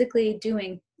 He's physically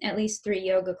doing at least 3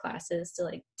 yoga classes to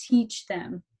like teach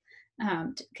them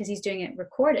because he's doing it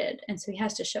recorded. And so he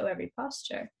has to show every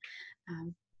posture.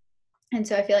 And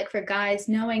so I feel like for guys,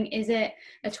 knowing, is it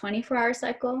a 24-hour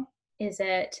cycle? Is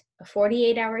it a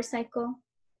 48-hour cycle?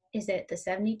 Is it the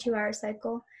 72-hour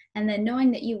cycle? And then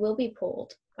knowing that you will be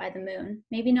pulled by the moon,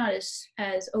 maybe not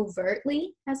as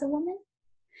overtly as a woman.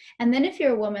 And then if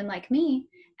you're a woman like me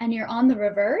and you're on the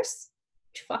reverse,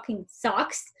 which fucking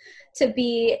sucks, to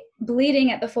be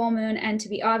bleeding at the full moon and to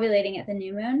be ovulating at the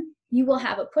new moon, you will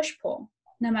have a push-pull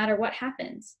no matter what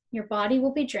happens. Your body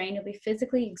will be drained, you'll be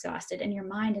physically exhausted, and your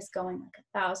mind is going like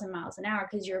 1,000 miles an hour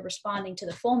because you're responding to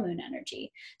the full moon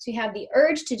energy. So you have the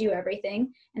urge to do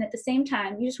everything, and at the same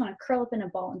time, you just want to curl up in a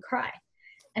ball and cry.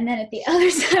 And then at the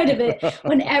other side of it,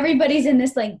 when everybody's in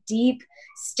this like deep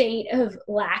state of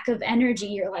lack of energy,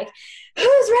 you're like, who's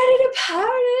ready to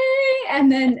party?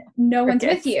 And then no one's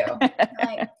with you.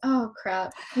 Like, oh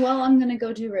crap. Well, I'm going to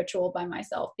go do ritual by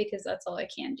myself because that's all I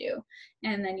can do.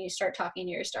 And then you start talking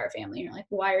to your star family and you're like,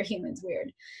 why are humans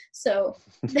weird? So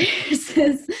there's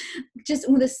this, just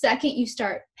the second you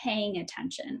start paying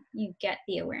attention, you get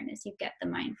the awareness, you get the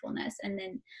mindfulness. And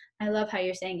then I love how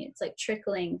you're saying it's like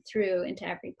trickling through into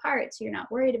every part. So you're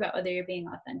not worried about whether you're being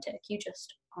authentic. You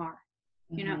just are.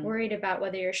 You're not worried about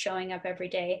whether you're showing up every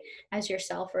day as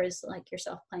yourself or as like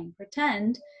yourself playing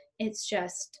pretend. It's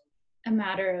just a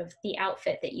matter of the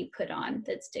outfit that you put on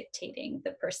that's dictating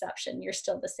the perception. You're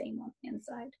still the same on the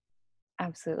inside.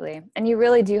 Absolutely. And you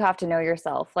really do have to know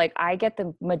yourself. Like I get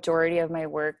the majority of my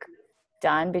work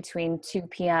done between 2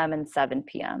 p.m. and 7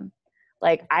 p.m.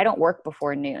 Like I don't work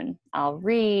before noon. I'll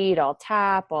read, I'll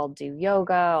tap, I'll do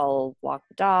yoga, I'll walk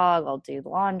the dog, I'll do the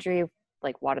laundry,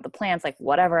 like water the plants, like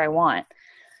whatever I want.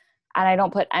 And I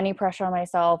don't put any pressure on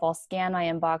myself. I'll scan my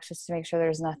inbox just to make sure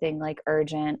there's nothing like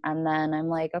urgent. And then I'm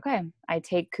like, okay, I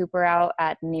take Cooper out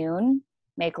at noon,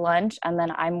 make lunch, and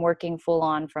then I'm working full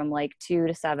on from like 2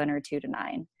 to 7 or 2 to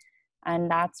 9. And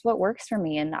that's what works for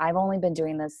me. And I've only been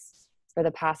doing this for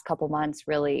the past couple months,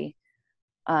 really,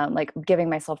 like giving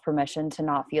myself permission to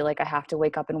not feel like I have to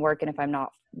wake up and work. And if I'm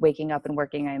not waking up and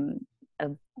working,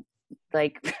 I'm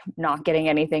like not getting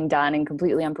anything done and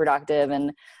completely unproductive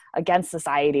and against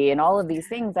society and all of these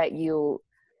things that you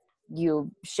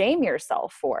shame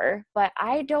yourself for. But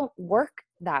I don't work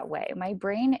that way. My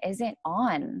brain isn't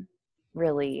on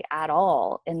really at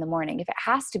all in the morning. If it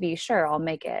has to be, sure, I'll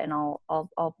make it and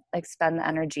I'll expend the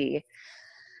energy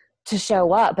to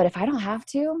show up. But if I don't have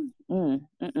to,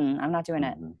 I'm not doing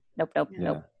it.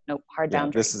 Nope. Hard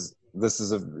boundary.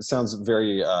 This sounds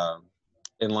very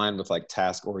in line with like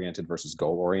task oriented versus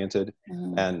goal oriented.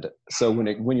 Mhm. And so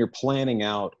when you're planning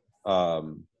out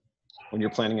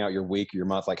your week or your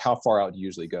month, like how far out do you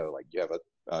usually go? Like you have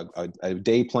a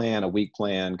day plan, a week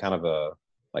plan, kind of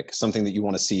like something that you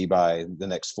want to see by the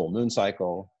next full moon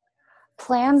cycle?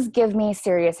 Plans give me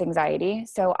serious anxiety.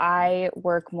 So I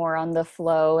work more on the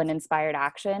flow and inspired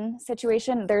action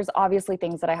situation. There's obviously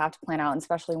things that I have to plan out,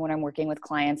 especially when I'm working with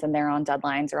clients and they're on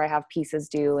deadlines or I have pieces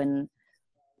due and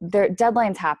their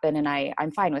deadlines happen and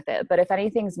I'm fine with it. But if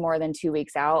anything's more than 2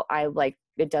 weeks out,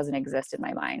 it doesn't exist in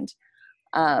my mind.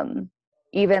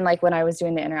 Even like when I was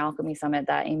doing the Inner Alchemy Summit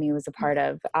that Amy was a part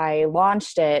of, I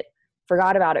launched it,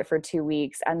 forgot about it for 2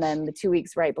 weeks. And then the 2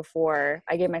 weeks right before,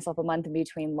 I gave myself a month in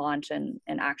between launch and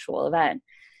an actual event.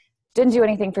 Didn't do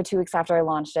anything for 2 weeks after I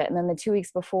launched it. And then the 2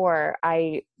 weeks before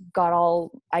I got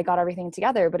everything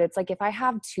together. But it's like, if I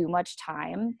have too much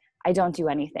time, I don't do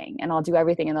anything and I'll do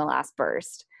everything in the last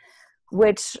burst,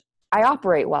 which I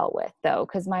operate well with though,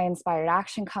 because my inspired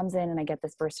action comes in and I get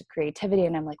this burst of creativity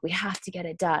and I'm like, we have to get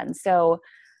it done. So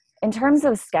in terms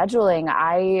of scheduling,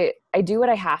 I do what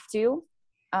I have to.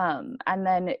 And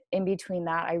then in between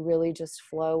that, I really just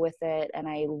flow with it. And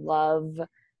I love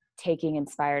taking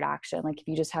inspired action. Like if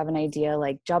you just have an idea,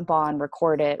 like jump on,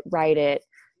 record it, write it,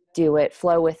 do it,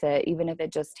 flow with it. Even if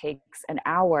it just takes an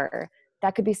hour,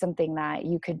 that could be something that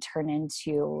you could turn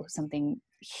into something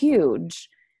huge,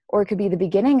 or it could be the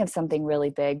beginning of something really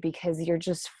big because you're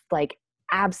just like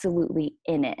absolutely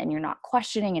in it and you're not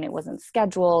questioning and it wasn't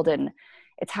scheduled and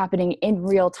it's happening in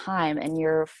real time and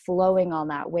you're flowing on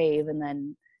that wave and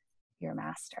then you're a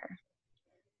master.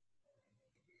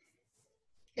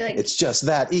 Like, it's just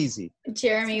that easy.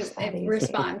 Jeremy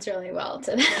responds really well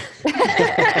to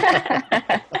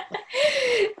that.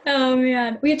 Oh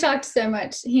man, we talked so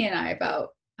much, he and I, about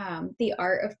the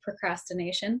art of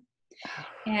procrastination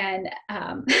and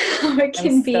how it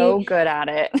can be so good at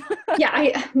it.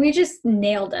 Yeah, we just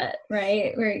nailed it,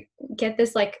 right? We get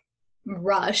this like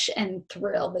rush and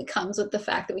thrill that comes with the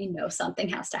fact that we know something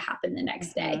has to happen the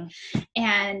next day.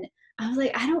 And I was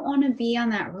like, I don't want to be on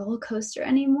that roller coaster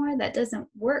anymore. That doesn't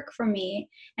work for me.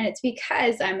 And it's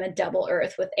because I'm a double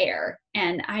earth with air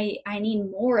and I need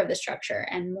more of the structure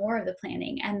and more of the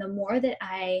planning. And the more that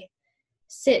I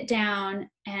sit down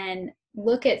and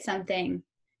look at something,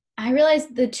 I realize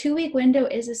the 2-week window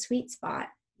is a sweet spot.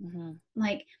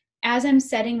 Like as I'm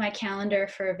setting my calendar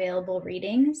for available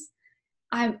readings,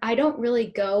 I don't really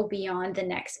go beyond the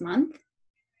next month.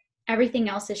 Everything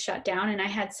else is shut down. And I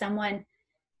had someone,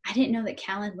 I didn't know that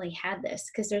Calendly had this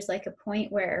because there's like a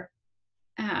point where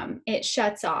it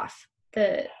shuts off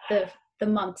the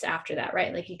months after that,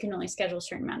 right? Like you can only schedule a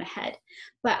certain amount ahead.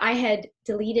 But I had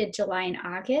deleted July and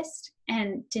August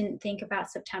and didn't think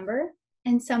about September.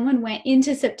 And someone went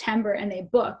into September and they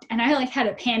booked and I like had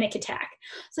a panic attack.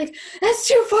 It's like, that's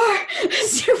too far.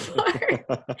 That's too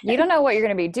far. You don't know what you're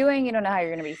going to be doing. You don't know how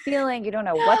you're going to be feeling. You don't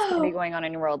know what's going to be going on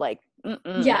in your world. Like,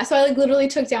 yeah. So I like literally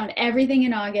took down everything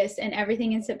in August and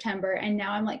everything in September. And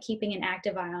now I'm like keeping an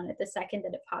active eye on it the second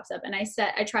that it pops up. And I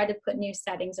tried to put new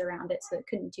settings around it so it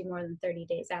couldn't do more than 30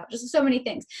 days out. Just so many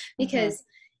things because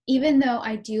even though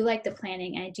I do like the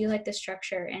planning and I do like the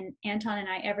structure, and Anton and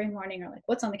I every morning are like,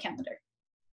 what's on the calendar?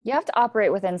 You have to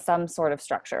operate within some sort of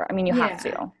structure. I mean, you have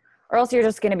to, or else you're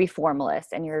just going to be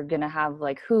formalist and you're going to have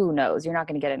like, who knows, you're not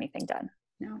going to get anything done.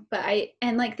 No, but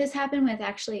and like this happened with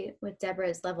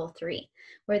Deborah's level 3,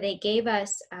 where they gave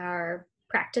us our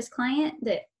practice client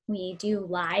that we do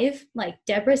live. Like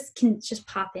Deborah can just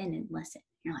pop in and listen.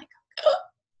 You're like,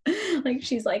 oh. Like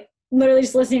she's like literally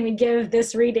just listening to give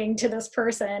this reading to this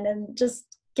person and just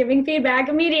giving feedback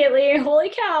immediately.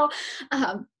 Holy cow.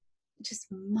 Just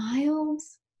mild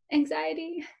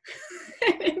anxiety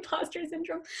and imposter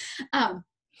syndrome.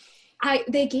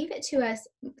 They gave it to us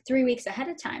 3 weeks ahead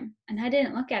of time and I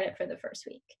didn't look at it for the first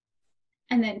week.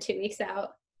 And then 2 weeks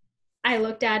out, I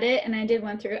looked at it and I did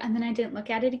one through and then I didn't look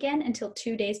at it again until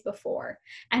 2 days before.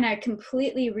 And I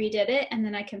completely redid it. And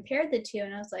then I compared the two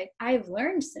and I was like, I've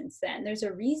learned since then. There's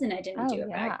a reason I didn't do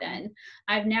it back then.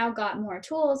 I've now got more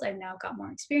tools. I've now got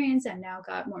more experience. I've now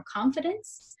got more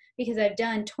confidence because I've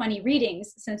done 20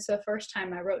 readings since the first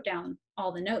time I wrote down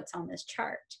all the notes on this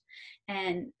chart.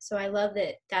 And so I love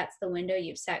that that's the window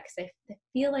you've set, because I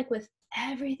feel like with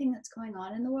everything that's going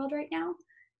on in the world right now,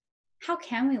 how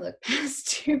can we look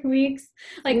past 2 weeks?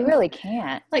 Like you really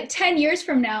can't. Like 10 years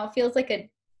from now feels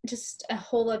like just a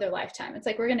whole other lifetime. It's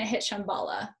like we're going to hit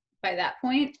Shambhala by that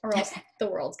point, or else the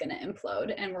world's going to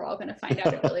implode and we're all going to find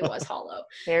out it really was hollow.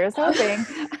 Here's hoping.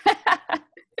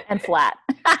 And flat.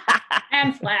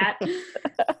 and flat.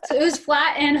 So it was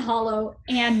flat and hollow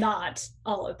and not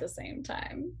all at the same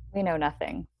time. We know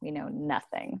nothing. We know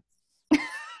nothing.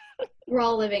 We're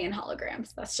all living in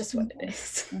holograms. That's just what it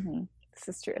is. Mm-hmm. This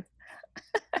is true.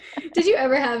 Did you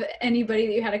ever have anybody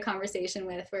that you had a conversation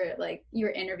with where like you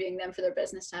were interviewing them for their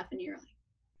business stuff and you're like,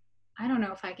 I don't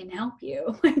know if I can help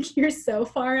you. Like you're so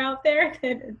far out there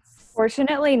that it's...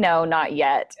 Fortunately, no, not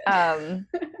yet.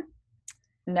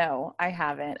 No, I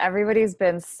haven't. Everybody's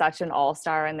been such an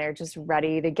all-star and they're just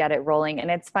ready to get it rolling.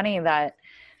 And it's funny that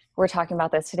we're talking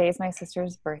about this. Today is my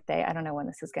sister's birthday. I don't know when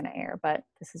this is going to air, but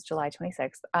this is July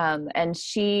 26th. And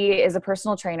she is a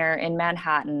personal trainer in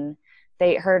Manhattan.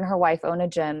 Her and her wife own a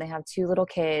gym. They have 2 little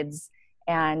kids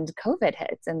and COVID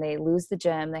hits and they lose the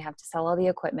gym. They have to sell all the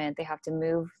equipment. They have to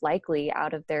move likely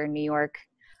out of their New York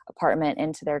apartment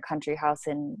into their country house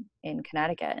in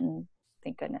Connecticut. And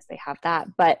thank goodness they have that.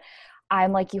 But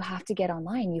I'm like, you have to get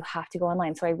online. You have to go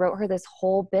online. So I wrote her this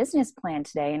whole business plan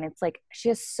today. And it's like, she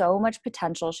has so much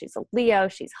potential. She's a Leo.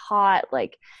 She's hot.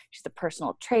 Like she's a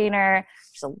personal trainer.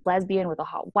 She's a lesbian with a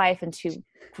hot wife and 2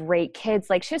 great kids.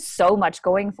 Like she has so much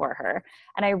going for her.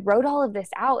 And I wrote all of this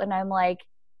out and I'm like,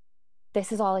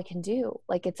 this is all I can do.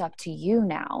 Like it's up to you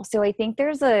now. So I think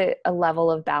there's a level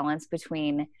of balance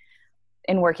between,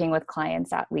 in working with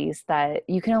clients at least, that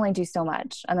you can only do so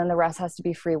much and then the rest has to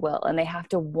be free will and they have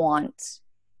to want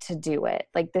to do it.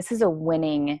 Like this is a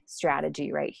winning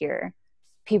strategy right here.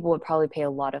 People would probably pay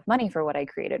a lot of money for what I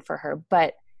created for her,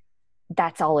 but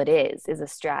that's all it is a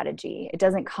strategy. It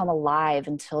doesn't come alive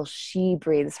until she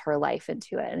breathes her life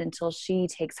into it and until she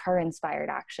takes her inspired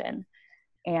action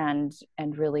and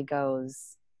really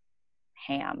goes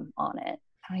ham on it.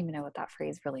 I don't even know what that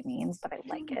phrase really means, but I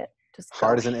like it. Just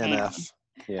hard as an ham. NF.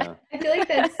 Yeah. I feel like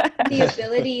that's the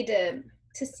ability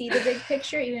to see the big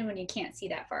picture even when you can't see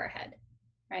that far ahead,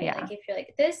 right? Yeah. Like if you're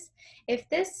like if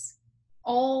this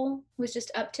all was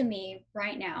just up to me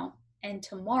right now and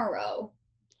tomorrow,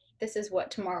 this is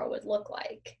what tomorrow would look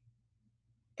like,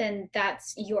 then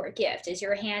that's your gift, is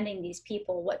you're handing these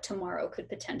people what tomorrow could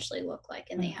potentially look like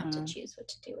and they have to choose what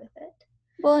to do with it.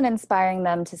 Well, and inspiring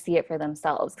them to see it for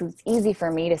themselves, because it's easy for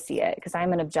me to see it because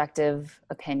I'm an objective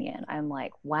opinion. I'm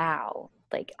like, wow,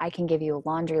 like I can give you a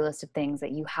laundry list of things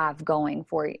that you have going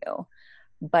for you,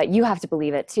 but you have to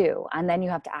believe it too. And then you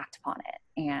have to act upon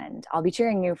it. And I'll be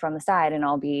cheering you from the side and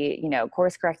I'll be,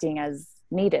 course correcting as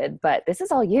needed, but this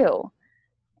is all you.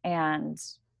 And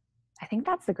I think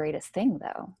that's the greatest thing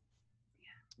though.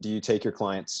 Do you take your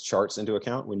clients' charts into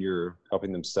account when you're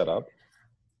helping them set up?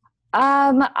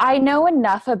 I know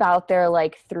enough about their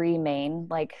 3 main,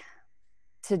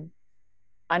 to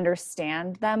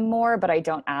understand them more, but I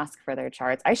don't ask for their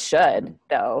charts. I should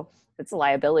though. It's a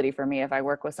liability for me if I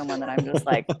work with someone that I'm just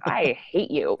like, I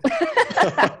hate you.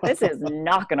 This is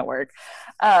not going to work.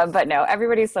 But no,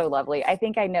 everybody's so lovely. I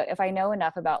think if I know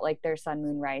enough about their sun,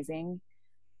 moon, rising,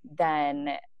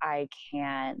 then I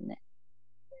can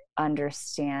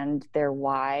understand their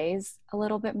whys a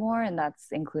little bit more, and that's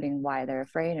including why they're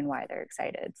afraid and why they're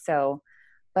excited. So,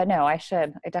 but no, I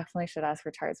definitely should ask for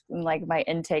charts in my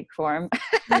intake form.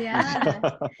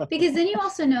 Yeah, because then you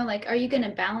also know, are you going to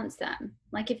balance them?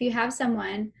 If you have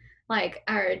someone like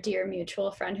our dear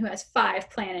mutual friend who has 5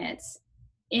 planets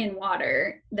in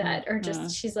water that are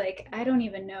just, she's like, I don't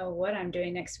even know what I'm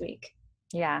doing next week.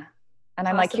 Yeah. And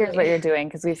I'm like, here's what you're doing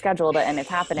because we've scheduled it and it's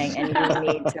happening and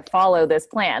you need to follow this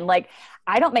plan.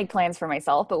 I don't make plans for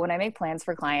myself, but when I make plans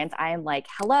for clients, I am like,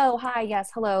 hello, hi,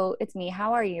 yes, hello, it's me.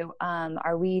 How are you?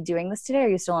 Are we doing this today? Are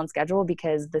you still on schedule?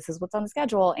 Because this is what's on the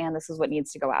schedule and this is what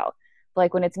needs to go out.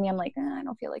 But when it's me, I'm like, I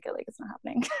don't feel like it. It's not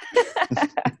happening.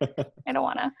 I don't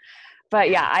want to.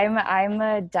 But yeah, I'm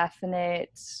a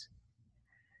definite,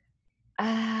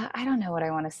 I don't know what I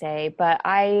want to say, but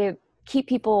I keep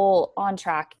people on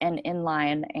track and in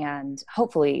line and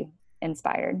hopefully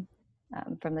inspired.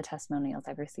 From the testimonials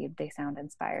I've received, they sound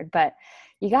inspired, but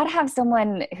you got to have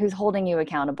someone who's holding you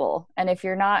accountable. And if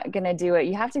you're not going to do it,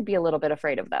 you have to be a little bit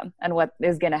afraid of them and what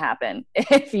is going to happen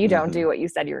if you don't do what you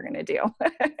said you were going to do.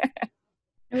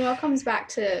 It all comes back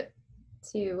to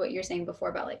what you're saying before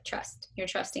about trust. You're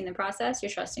trusting the process, you're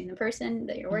trusting the person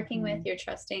that you're working with, you're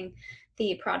trusting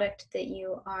the product that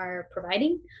you are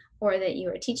providing or that you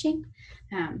are teaching.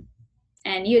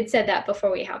 And you had said that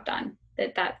before we hopped on,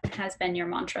 that has been your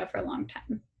mantra for a long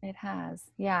time. It has.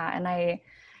 Yeah. And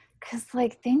because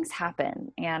things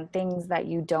happen and things that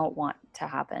you don't want to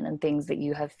happen and things that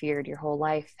you have feared your whole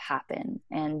life happen,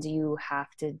 and you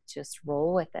have to just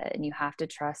roll with it and you have to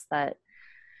trust that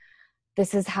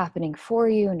this is happening for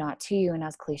you, not to you. And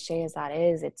as cliche as that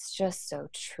is, it's just so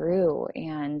true.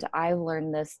 And I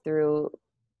learned this through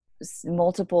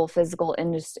multiple physical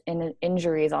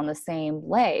injuries on the same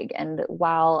leg. And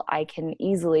while I can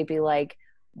easily be like,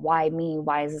 why me?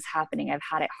 Why is this happening? I've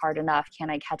had it hard enough. Can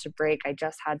I catch a break? I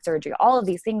just had surgery. All of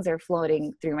these things are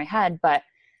floating through my head. But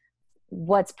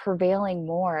what's prevailing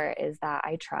more is that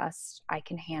I trust I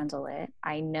can handle it.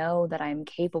 I know that I'm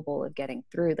capable of getting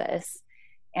through this.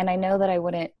 And I know that I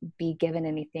wouldn't be given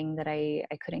anything that I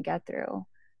couldn't get through.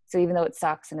 So even though it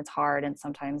sucks and it's hard, and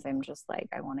sometimes I'm just like,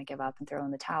 I want to give up and throw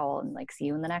in the towel and like, see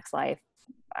you in the next life,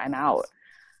 I'm out.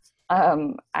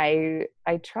 I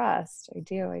trust. I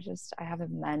do. I have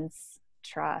immense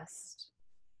trust.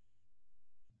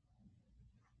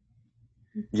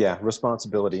 Yeah,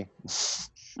 responsibility.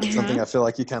 Something I feel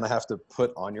like you kind of have to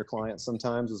put on your clients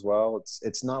sometimes as well.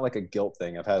 It's not like a guilt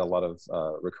thing. I've had a lot of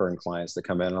recurring clients that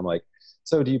come in and I'm like,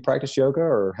 so do you practice yoga,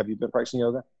 or have you been practicing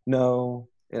yoga? No.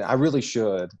 And I really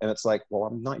should. And it's like, well,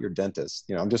 I'm not your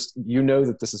dentist. I'm just,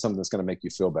 that this is something that's going to make you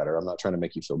feel better. I'm not trying to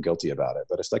make you feel guilty about it,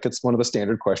 but it's like, it's one of the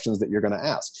standard questions that you're going to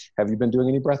ask. Have you been doing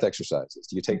any breath exercises?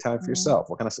 Do you take time for yourself?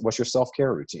 What's your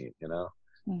self-care routine? Yeah.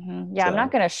 So, I'm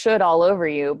not going to should all over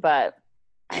you, but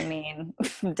I mean,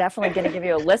 I'm definitely going to give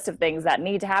you a list of things that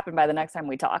need to happen by the next time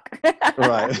we talk.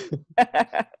 Right.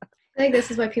 I feel like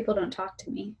this is why people don't talk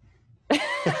to me.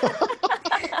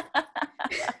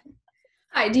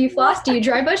 Hi, do you floss? Do you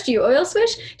dry brush? Do you oil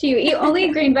swish? Do you eat only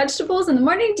green vegetables in the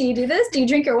morning? Do you do this? Do you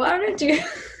drink your water? Do you...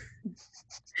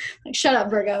 Like, shut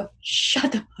up, Virgo.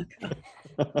 Shut the fuck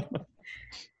up.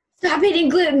 Stop eating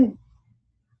gluten.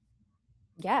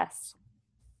 Yes.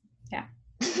 Yeah.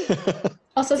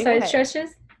 Also, side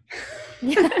stretches.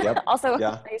 Yeah. Yep. Also,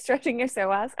 yeah. Are you stretching your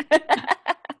psoas?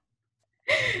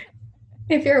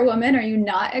 If you're a woman, are you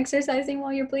not exercising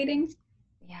while you're bleeding?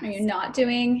 Yes. Are you not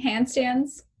doing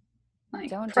handstands? Like,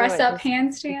 don't press do it up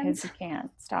handstands? because you can't.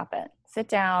 Stop it. Sit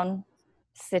down.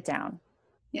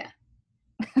 Yeah.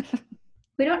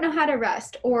 We don't know how to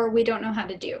rest, or we don't know how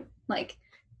to do. Like,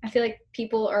 I feel like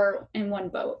people are in one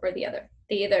boat or the other.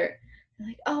 They're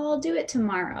like, oh, I'll do it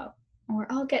tomorrow, or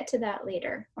I'll get to that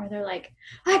later. Or they're like,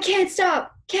 I can't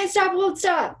stop, won't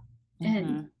stop.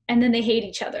 And then they hate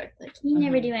each other. Like, you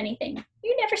never do anything.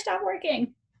 You never stop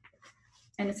working.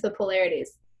 And it's the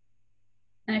polarities.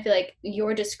 And I feel like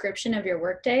your description of your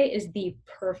workday is the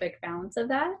perfect balance of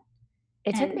that.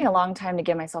 It took me a long time to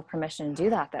give myself permission to do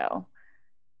that, though.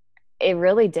 It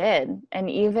really did. And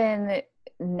even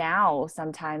now,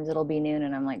 sometimes it'll be noon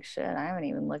and I'm like, shit, I haven't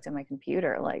even looked at my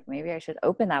computer. Like, maybe I should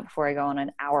open that before I go on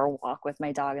an hour walk with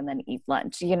my dog and then eat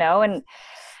lunch,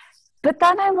 but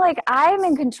then I'm like, I'm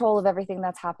in control of everything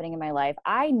that's happening in my life.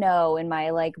 I know in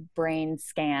my like brain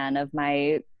scan of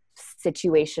my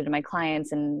situation and my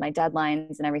clients and my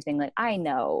deadlines and everything, like I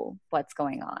know what's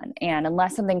going on. And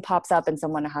unless something pops up and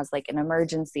someone has like an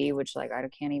emergency, which like I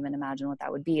can't even imagine what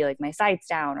that would be, like my site's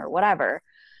down or whatever,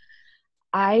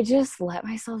 I just let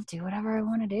myself do whatever I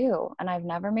want to do. And I've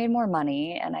never made more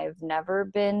money, and I've never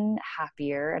been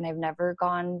happier, and I've never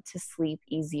gone to sleep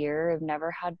easier. I've never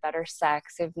had better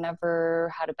sex. I've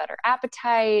never had a better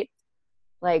appetite.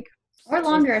 Or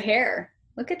longer hair.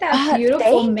 Look at that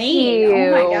beautiful mane. You.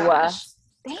 Oh my gosh.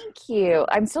 Thank you.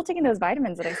 I'm still taking those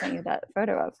vitamins that I sent you that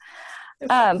photo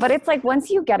of. But it's like, once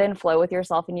you get in flow with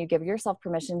yourself and you give yourself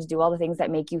permission to do all the things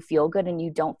that make you feel good and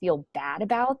you don't feel bad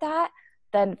about that,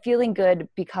 then feeling good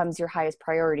becomes your highest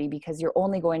priority, because you're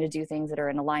only going to do things that are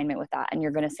in alignment with that. And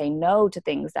you're going to say no to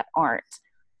things that aren't,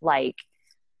 like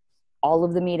all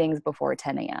of the meetings before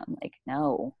 10 a.m. Like,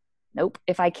 nope.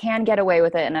 If I can get away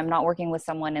with it and I'm not working with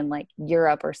someone in like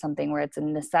Europe or something where it's a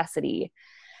necessity,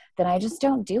 then I just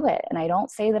don't do it. And I don't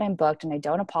say that I'm booked, and I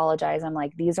don't apologize. I'm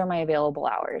like, these are my available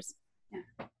hours.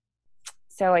 Yeah.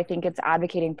 So I think it's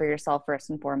advocating for yourself first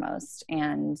and foremost,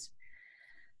 and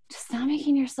just not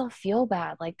making yourself feel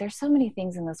bad. Like, there's so many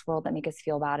things in this world that make us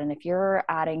feel bad. And if you're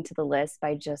adding to the list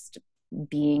by just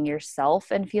being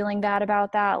yourself and feeling bad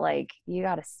about that, like you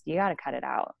gotta cut it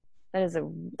out.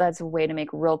 That's a way to make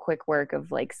real quick work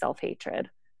of like self-hatred.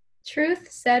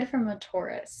 Truth said from a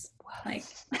Taurus. Like,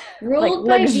 ruled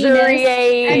by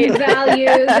luxuriate Venus and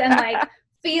values and like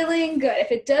feeling good. If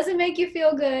it doesn't make you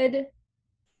feel good,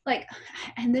 like,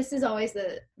 and this is always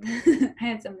I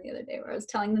had someone the other day where I was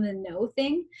telling them the no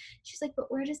thing. She's like, but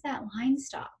where does that line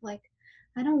stop? Like,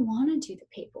 I don't want to do the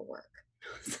paperwork.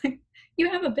 I was like, you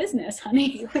have a business,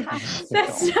 honey.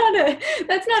 That's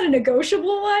not a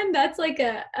negotiable one. That's like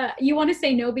you want to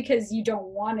say no because you don't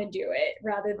want to do it,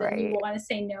 rather than you want to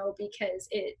say no because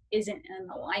it isn't in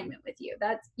alignment with you.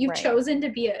 You've chosen to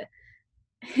be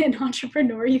an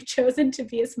entrepreneur. You've chosen to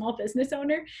be a small business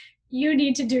owner. you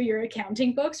need to do your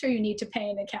accounting books or you need to pay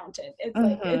an accountant. It's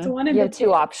like, it's one of you the have two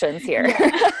two options here.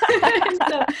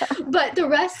 So, but the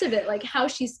rest of it, like how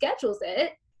she schedules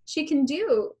it, she can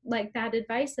do like that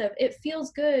advice of, it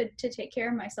feels good to take care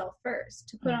of myself first,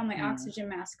 to put on my oxygen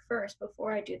mask first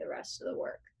before I do the rest of the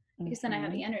work, because then I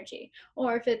have the energy.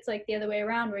 Or if it's like the other way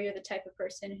around, where you're the type of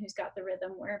person who's got the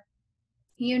rhythm where,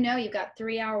 you know, you've got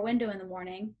 3-hour window in the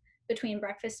morning between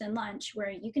breakfast and lunch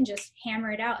where you can just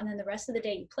hammer it out, and then the rest of the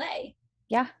day you play.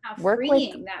 Yeah. How Work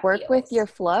freeing that with feels. your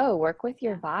flow, work with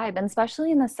your vibe. And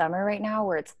especially in the summer right now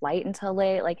where it's light until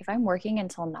late, like if I'm working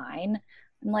until 9,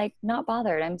 I'm like not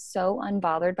bothered. I'm so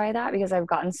unbothered by that because I've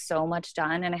gotten so much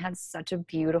done, and I had such a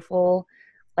beautiful,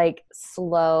 like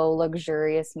slow,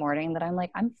 luxurious morning that I'm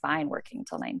like, I'm fine working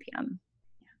till 9 p.m.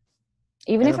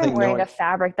 Even And if I I'm think wearing a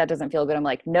fabric that doesn't feel good, I'm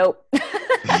like, nope.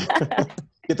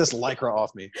 get this lycra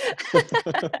off me.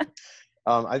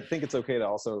 I think it's okay to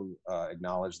also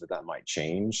acknowledge that might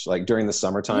change. Like during the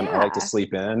summertime, I like to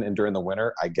sleep in, and during the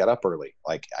winter, I get up early.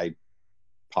 Like I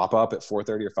pop up at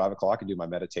 4:30 or 5 o'clock and do my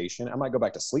meditation. I might go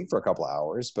back to sleep for a couple of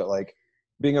hours, but like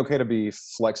being okay to be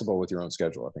flexible with your own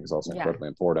schedule, I think is also incredibly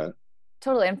important.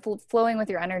 Totally. And flowing with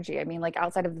your energy. I mean, like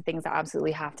outside of the things that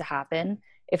absolutely have to happen,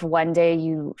 if one day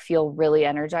you feel really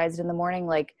energized in the morning,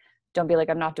 like don't be like,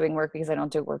 I'm not doing work because I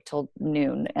don't do work till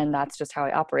noon, and that's just how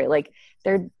I operate. Like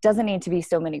there doesn't need to be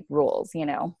so many rules, you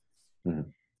know.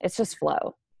 It's just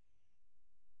flow.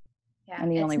 Yeah,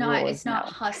 and the only rule is it's not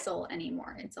hustle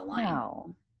anymore. It's a line.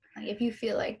 No. Like if you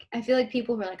feel like, I feel like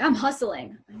people who are like, I'm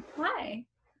hustling. I'm like, why?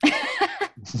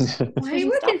 Why are you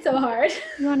working so hard?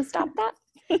 You want to stop that?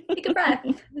 Take a breath,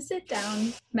 sit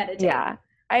down, meditate. Yeah.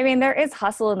 I mean, there is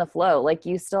hustle in the flow. Like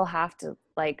you still have to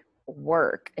like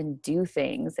work and do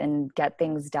things and get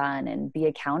things done and be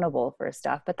accountable for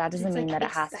stuff, but that doesn't mean that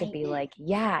it has to be like,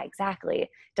 yeah, exactly. It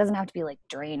doesn't have to be like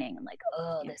draining and like,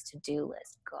 oh, this to-do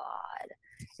list, God.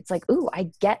 It's like, ooh,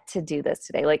 I get to do this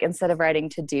today. Like instead of writing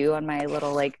to do on my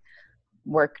little like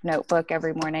work notebook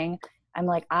every morning, I'm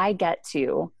like, I get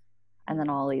to, and then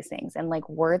all these things. And like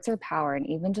words are power. And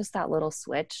even just that little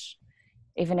switch,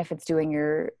 even if it's doing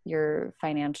your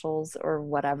financials or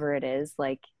whatever it is,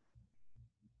 like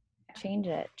change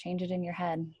it in your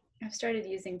head. I've started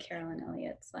using Carolyn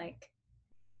Elliott's like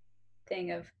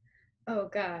thing of, oh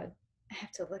God, I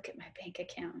have to look at my bank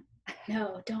account.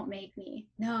 No, don't make me.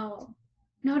 No,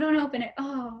 don't open it.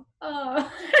 Oh.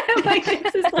 Like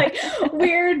it's this like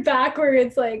weird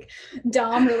backwards like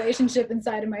Dom relationship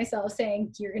inside of myself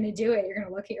saying, you're going to do it. You're going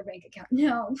to look at your bank account.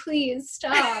 No, please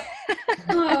stop.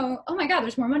 Oh my God,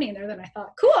 there's more money in there than I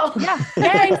thought. Cool. Yeah.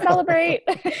 Yay, celebrate.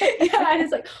 Yeah. And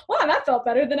it's like, wow, that felt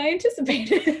better than I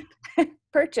anticipated.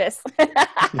 Purchase.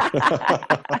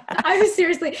 I was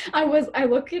seriously, I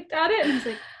looked at it and I was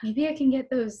like, maybe I can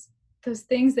get those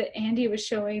things that Andy was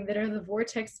showing that are the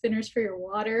vortex spinners for your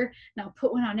water, and I'll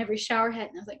put one on every shower head.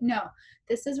 And I was like, no,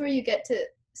 this is where you get to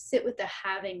sit with the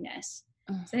havingness.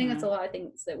 So I think that's a lot of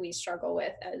things that we struggle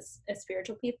with as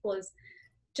spiritual people, is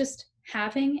just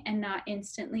having and not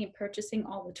instantly purchasing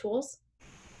all the tools.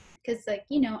 Because like,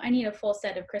 you know, I need a full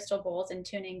set of crystal bowls and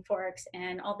tuning forks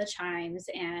and all the chimes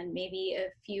and maybe a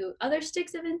few other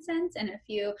sticks of incense and a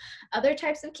few other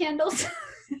types of candles.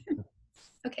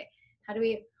 Okay, how do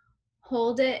we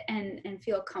hold it and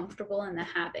feel comfortable in the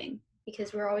having?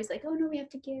 Because we're always like, oh no, we have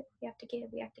to give.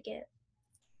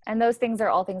 And those things are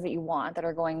all things that you want, that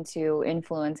are going to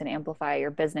influence and amplify your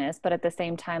business. But at the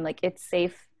same time, like it's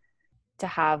safe to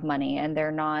have money, and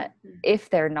they're not, if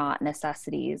they're not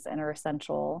necessities and are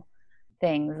essential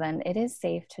things, then it is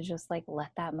safe to just like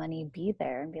let that money be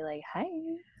there and be like,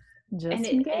 hey, just and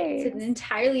in case. It's an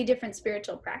entirely different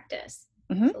spiritual practice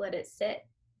to let it sit.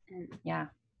 And yeah,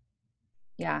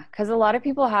 because a lot of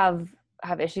people have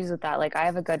issues with that. Like I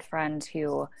have a good friend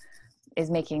who is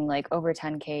making like over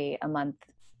 10K a month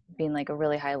being like a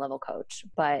really high level coach,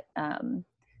 but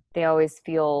they always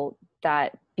feel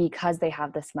that because they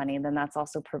have this money, then that's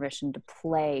also permission to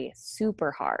play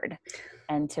super hard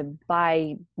and to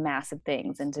buy massive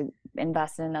things and to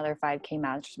invest in another 5K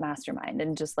mastermind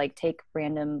and just like take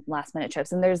random last minute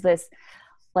trips. And there's this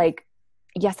like,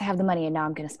 yes, I have the money and now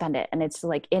I'm going to spend it. And it's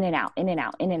like in and out.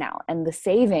 And the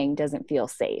saving doesn't feel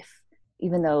safe,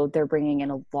 even though they're bringing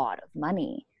in a lot of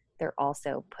money. They're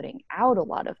also putting out a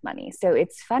lot of money. So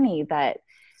it's funny that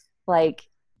like,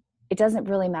 it doesn't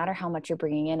really matter how much you're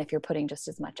bringing in if you're putting just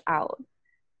as much out.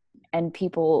 And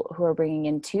people who are bringing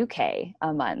in 2K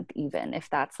a month, even if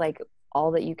that's like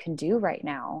all that you can do right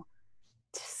now,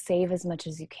 to save as much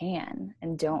as you can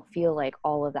and don't feel like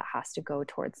all of that has to go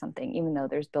towards something, even though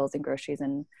there's bills and groceries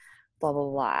and blah, blah,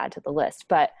 blah, add to the list.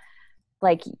 But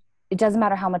like it doesn't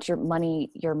matter how much money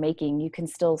you're making, you can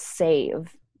still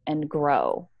save and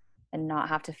grow and not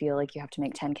have to feel like you have to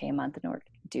make 10K a month in order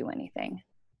to do anything.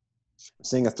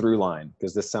 Seeing a through line,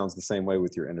 because this sounds the same way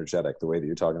with your energetic, the way that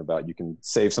you're talking about. You can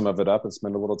save some of it up and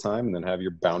spend a little time, and then have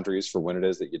your boundaries for when it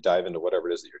is that you dive into whatever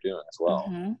it is that you're doing as well.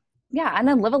 Mm-hmm. Yeah. And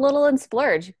then live a little and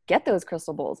splurge, get those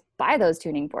crystal bowls, buy those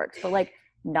tuning forks, but like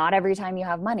not every time you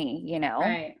have money, you know?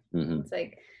 Right. Mm-hmm. It's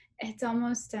like, it's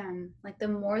almost like the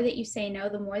more that you say no,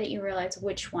 the more that you realize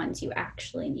which ones you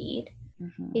actually need.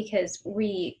 Mm-hmm. Because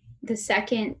the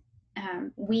second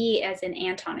we, as in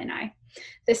Anton and I,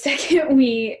 the second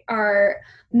we are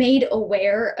made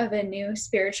aware of a new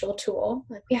spiritual tool,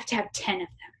 like we have to have 10 of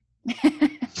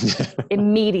them.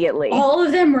 Immediately. All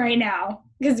of them right now.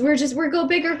 Because we're go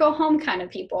big or go home kind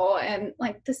of people. And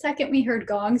like the second we heard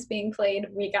gongs being played,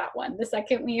 we got one. The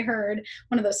second we heard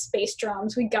one of those space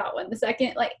drums, we got one. The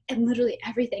second, like, and literally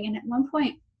everything. And at one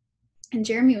point, and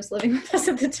Jeremy was living with us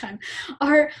at the time,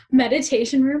 our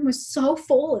meditation room was so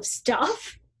full of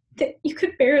stuff that you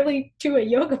could barely do a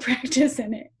yoga practice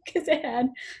in it because it had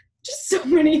just so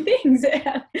many things.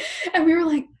 And we were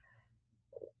like,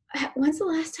 when's the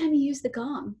last time you used the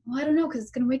gong? Well, I don't know, because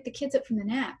it's going to wake the kids up from the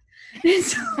nap. And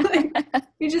so like,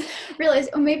 we just realized,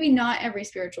 oh, maybe not every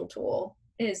spiritual tool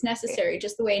is necessary,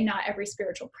 just the way not every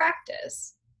spiritual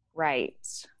practice. Right.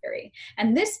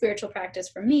 And this spiritual practice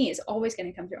for me is always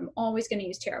going to come through. I'm always going to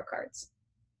use tarot cards.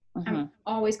 Mm-hmm. I'm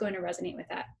always going to resonate with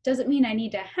that. Doesn't mean I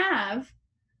need to have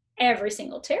every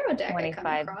single tarot deck 25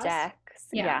 I come across. decks.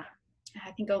 Yeah.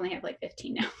 I think I only have like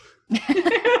 15 now.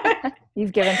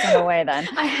 You've given some away then.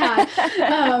 I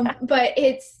have. But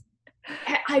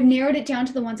I've narrowed it down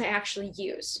to the ones I actually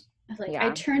use. Like, I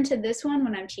turn to this one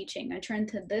when I'm teaching. I turn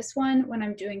to this one when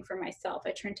I'm doing for myself.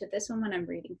 I turn to this one when I'm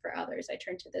reading for others. I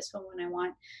turn to this one when I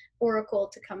want oracle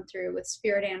to come through with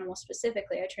spirit animal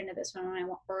specifically. I turn to this one when I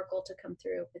want oracle to come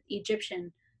through with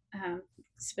Egyptian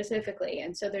specifically.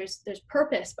 And so there's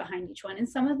purpose behind each one. And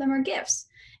some of them are gifts.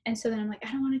 And so then I'm like,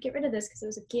 I don't want to get rid of this because it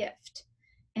was a gift.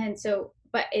 And so,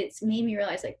 but it's made me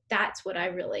realize like, that's what I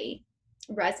really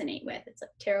resonate with. It's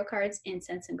like tarot cards,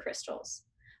 incense, and crystals.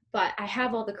 But I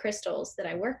have all the crystals that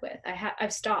I work with.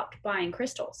 I've stopped buying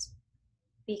crystals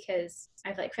because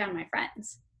I've like found my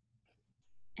friends.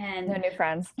 And no new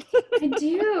friends. I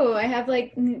do. I have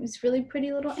like these really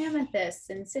pretty little amethysts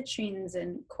and citrines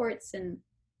and quartz, and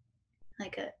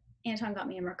like Anton got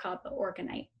me a Merkaba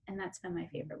orgonite, and that's been my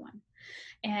favorite one.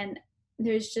 And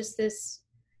there's just this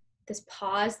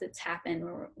pause that's happened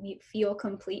where we feel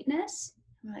completeness.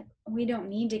 We're like, we don't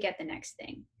need to get the next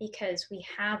thing because we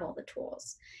have all the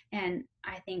tools. And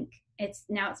I think it's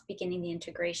beginning the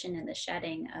integration and the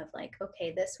shedding of like,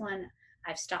 okay, this one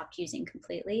I've stopped using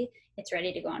completely. It's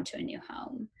ready to go onto a new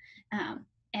home.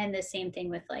 And the same thing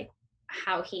with like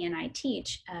how he and I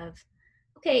teach of,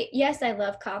 okay, yes, I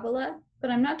love Kabbalah,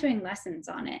 but I'm not doing lessons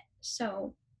on it.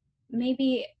 So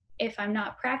maybe if I'm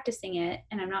not practicing it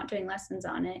and I'm not doing lessons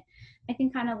on it, I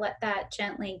can kind of let that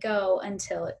gently go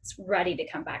until it's ready to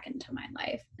come back into my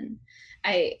life. And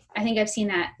I think I've seen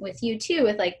that with you too,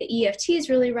 with like the EFT is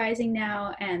really rising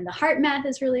now and the heart math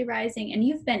is really rising. And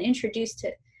you've been introduced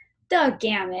to the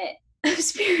gamut of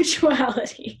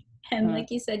spirituality. And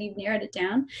like you said, you've narrowed it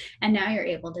down and now you're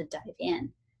able to dive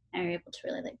in and you're able to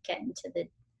really like get into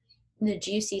the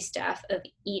juicy stuff of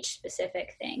each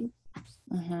specific thing.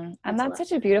 Mm-hmm. And that's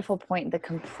such a beautiful point, the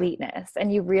completeness.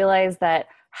 And you realize that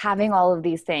having all of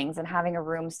these things and having a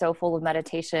room so full of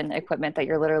meditation equipment that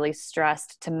you're literally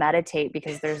stressed to meditate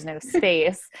because there's no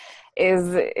space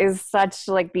is such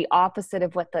like the opposite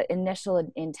of what the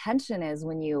initial intention is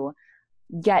when you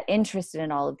get interested in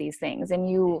all of these things and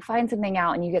you find something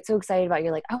out and you get so excited about it,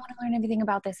 you're like, I want to learn everything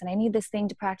about this and I need this thing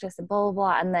to practice and blah, blah,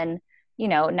 blah. And then, you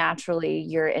know, naturally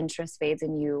your interest fades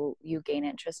and you gain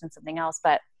interest in something else.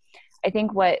 But I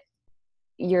think what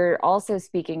you're also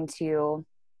speaking to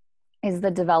is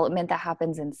the development that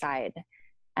happens inside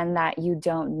and that you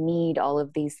don't need all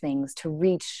of these things to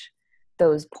reach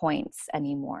those points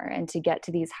anymore and to get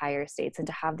to these higher states and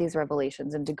to have these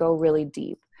revelations and to go really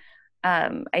deep.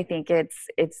 I think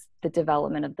it's the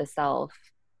development of the self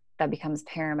that becomes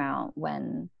paramount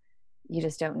when you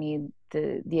just don't need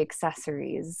the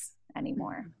accessories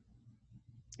anymore.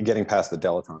 Getting past the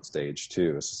dilettante stage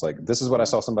too. It's just like, this is what I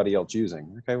saw somebody else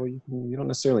using. Okay, well, you don't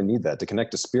necessarily need that to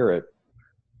connect to spirit.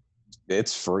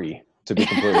 It's free, to be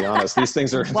completely honest. These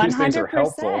things are 100%.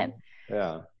 Helpful.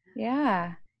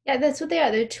 Yeah. That's what they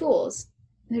are. They're tools.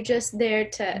 They're just there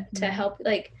to help.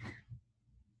 Like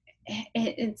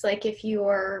it's like if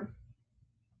you're,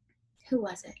 who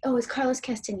was it? Oh, it's Carlos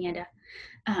Castaneda.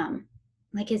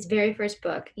 Like his very first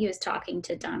book, he was talking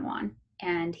to Don Juan.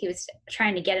 and he was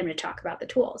trying to get him to talk about the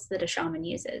tools that a shaman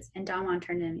uses. And Don Juan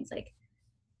turned to him and he's like,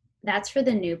 that's for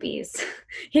the newbies.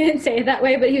 He didn't say it that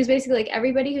way, but he was basically like,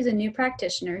 everybody who's a new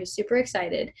practitioner who's super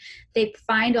excited, they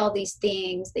find all these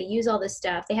things, they use all this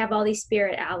stuff, they have all these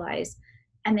spirit allies,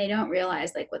 and they don't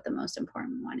realize like what the most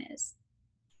important one is.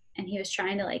 And he was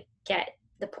trying to like get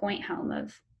the point home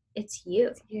of it's you.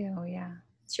 It's you, yeah.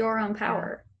 It's your own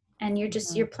power. Yeah. And you're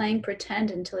just, you're playing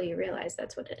pretend until you realize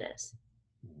that's what it is.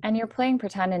 And you're playing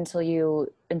pretend until you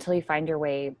find your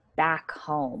way back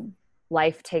home.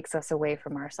 Life takes us away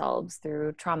from ourselves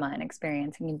through trauma and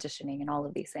experience and conditioning and all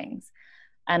of these things.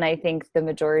 And I think the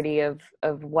majority of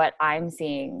what I'm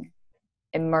seeing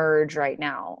emerge right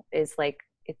now is like,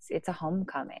 it's a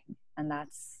homecoming, and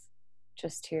that's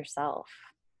just to yourself.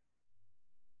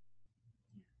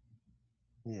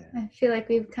 Yeah. I feel like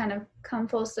we've kind of come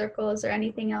full circle. Is there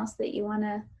anything else that you want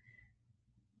to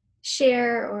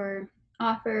share or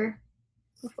offer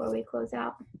before we close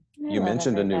out? You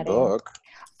mentioned a new book.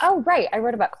 Oh, right. I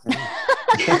wrote a book.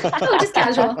 Oh, just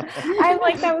casual. I'm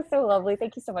like, that was so lovely.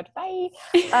 Thank you so much. Bye.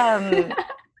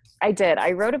 I did.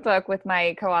 I wrote a book with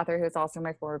my co-author, who's also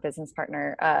my former business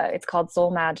partner. It's called Soul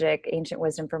Magic, Ancient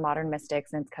Wisdom for Modern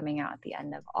Mystics, and it's coming out at the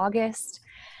end of August.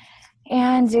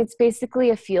 And it's basically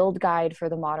a field guide for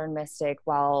the modern mystic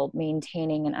while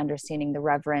maintaining and understanding the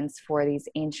reverence for these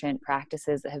ancient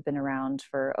practices that have been around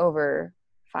for over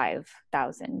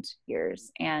 5,000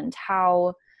 years, and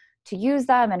how to use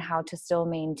them and how to still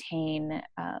maintain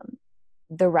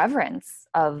the reverence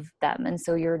of them. And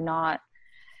so you're not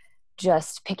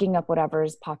just picking up whatever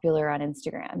is popular on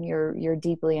Instagram. You're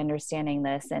deeply understanding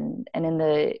this. And in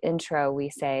the intro,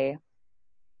 we say,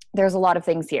 there's a lot of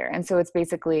things here. And so it's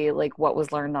basically like what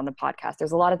was learned on the podcast.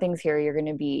 There's a lot of things here. You're going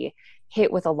to be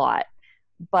hit with a lot,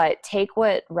 but take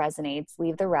what resonates,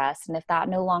 leave the rest. And if that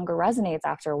no longer resonates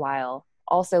after a while,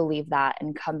 also leave that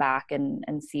and come back and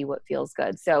see what feels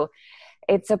good. So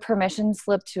it's a permission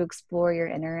slip to explore your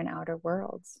inner and outer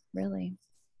worlds, really.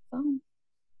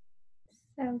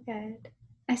 So good.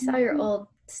 I saw your old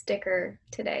sticker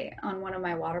today on one of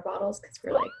my water bottles, because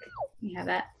we're like, you have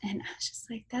that. And I was just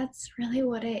like, that's really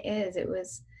what it is. It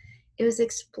was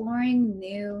exploring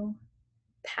new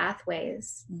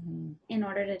pathways in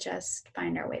order to just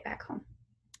find our way back home.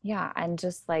 Yeah. And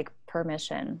just like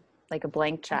permission, like a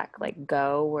blank check, like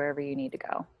go wherever you need to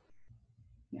go.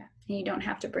 Yeah. And you don't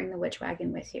have to bring the witch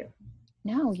wagon with you.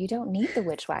 No, you don't need the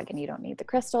witch wagon. You don't need the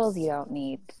crystals. You don't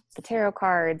need the tarot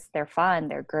cards. They're fun.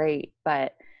 They're great.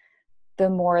 But the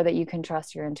more that you can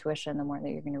trust your intuition, the more that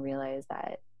you're going to realize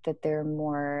that they're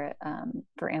more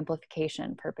for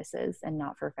amplification purposes and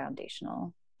not for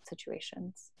foundational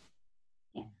situations.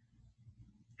 Yeah.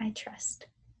 I trust.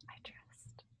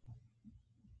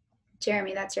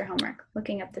 Jeremy, that's your homework.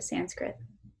 Looking up the Sanskrit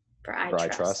for I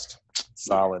trust.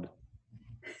 Solid.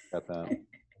 Got that.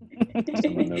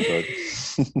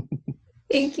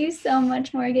 Thank you so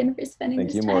much, Morgan, for spending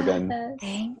this time with us.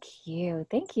 Thank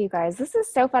you guys. This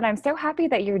is so fun. I'm so happy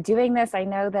that you're doing this. I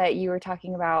know that you were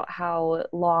talking about how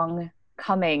long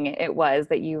coming it was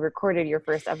that you recorded your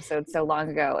first episode so long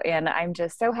ago, and I'm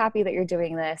just so happy that you're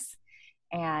doing this,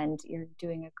 and you're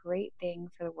doing a great thing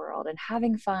for the world and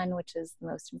having fun, which is the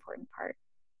most important part.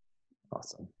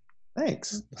 Awesome.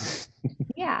 Thanks.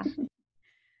 Yeah.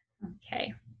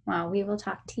 Okay. Well, we will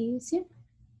talk to you soon.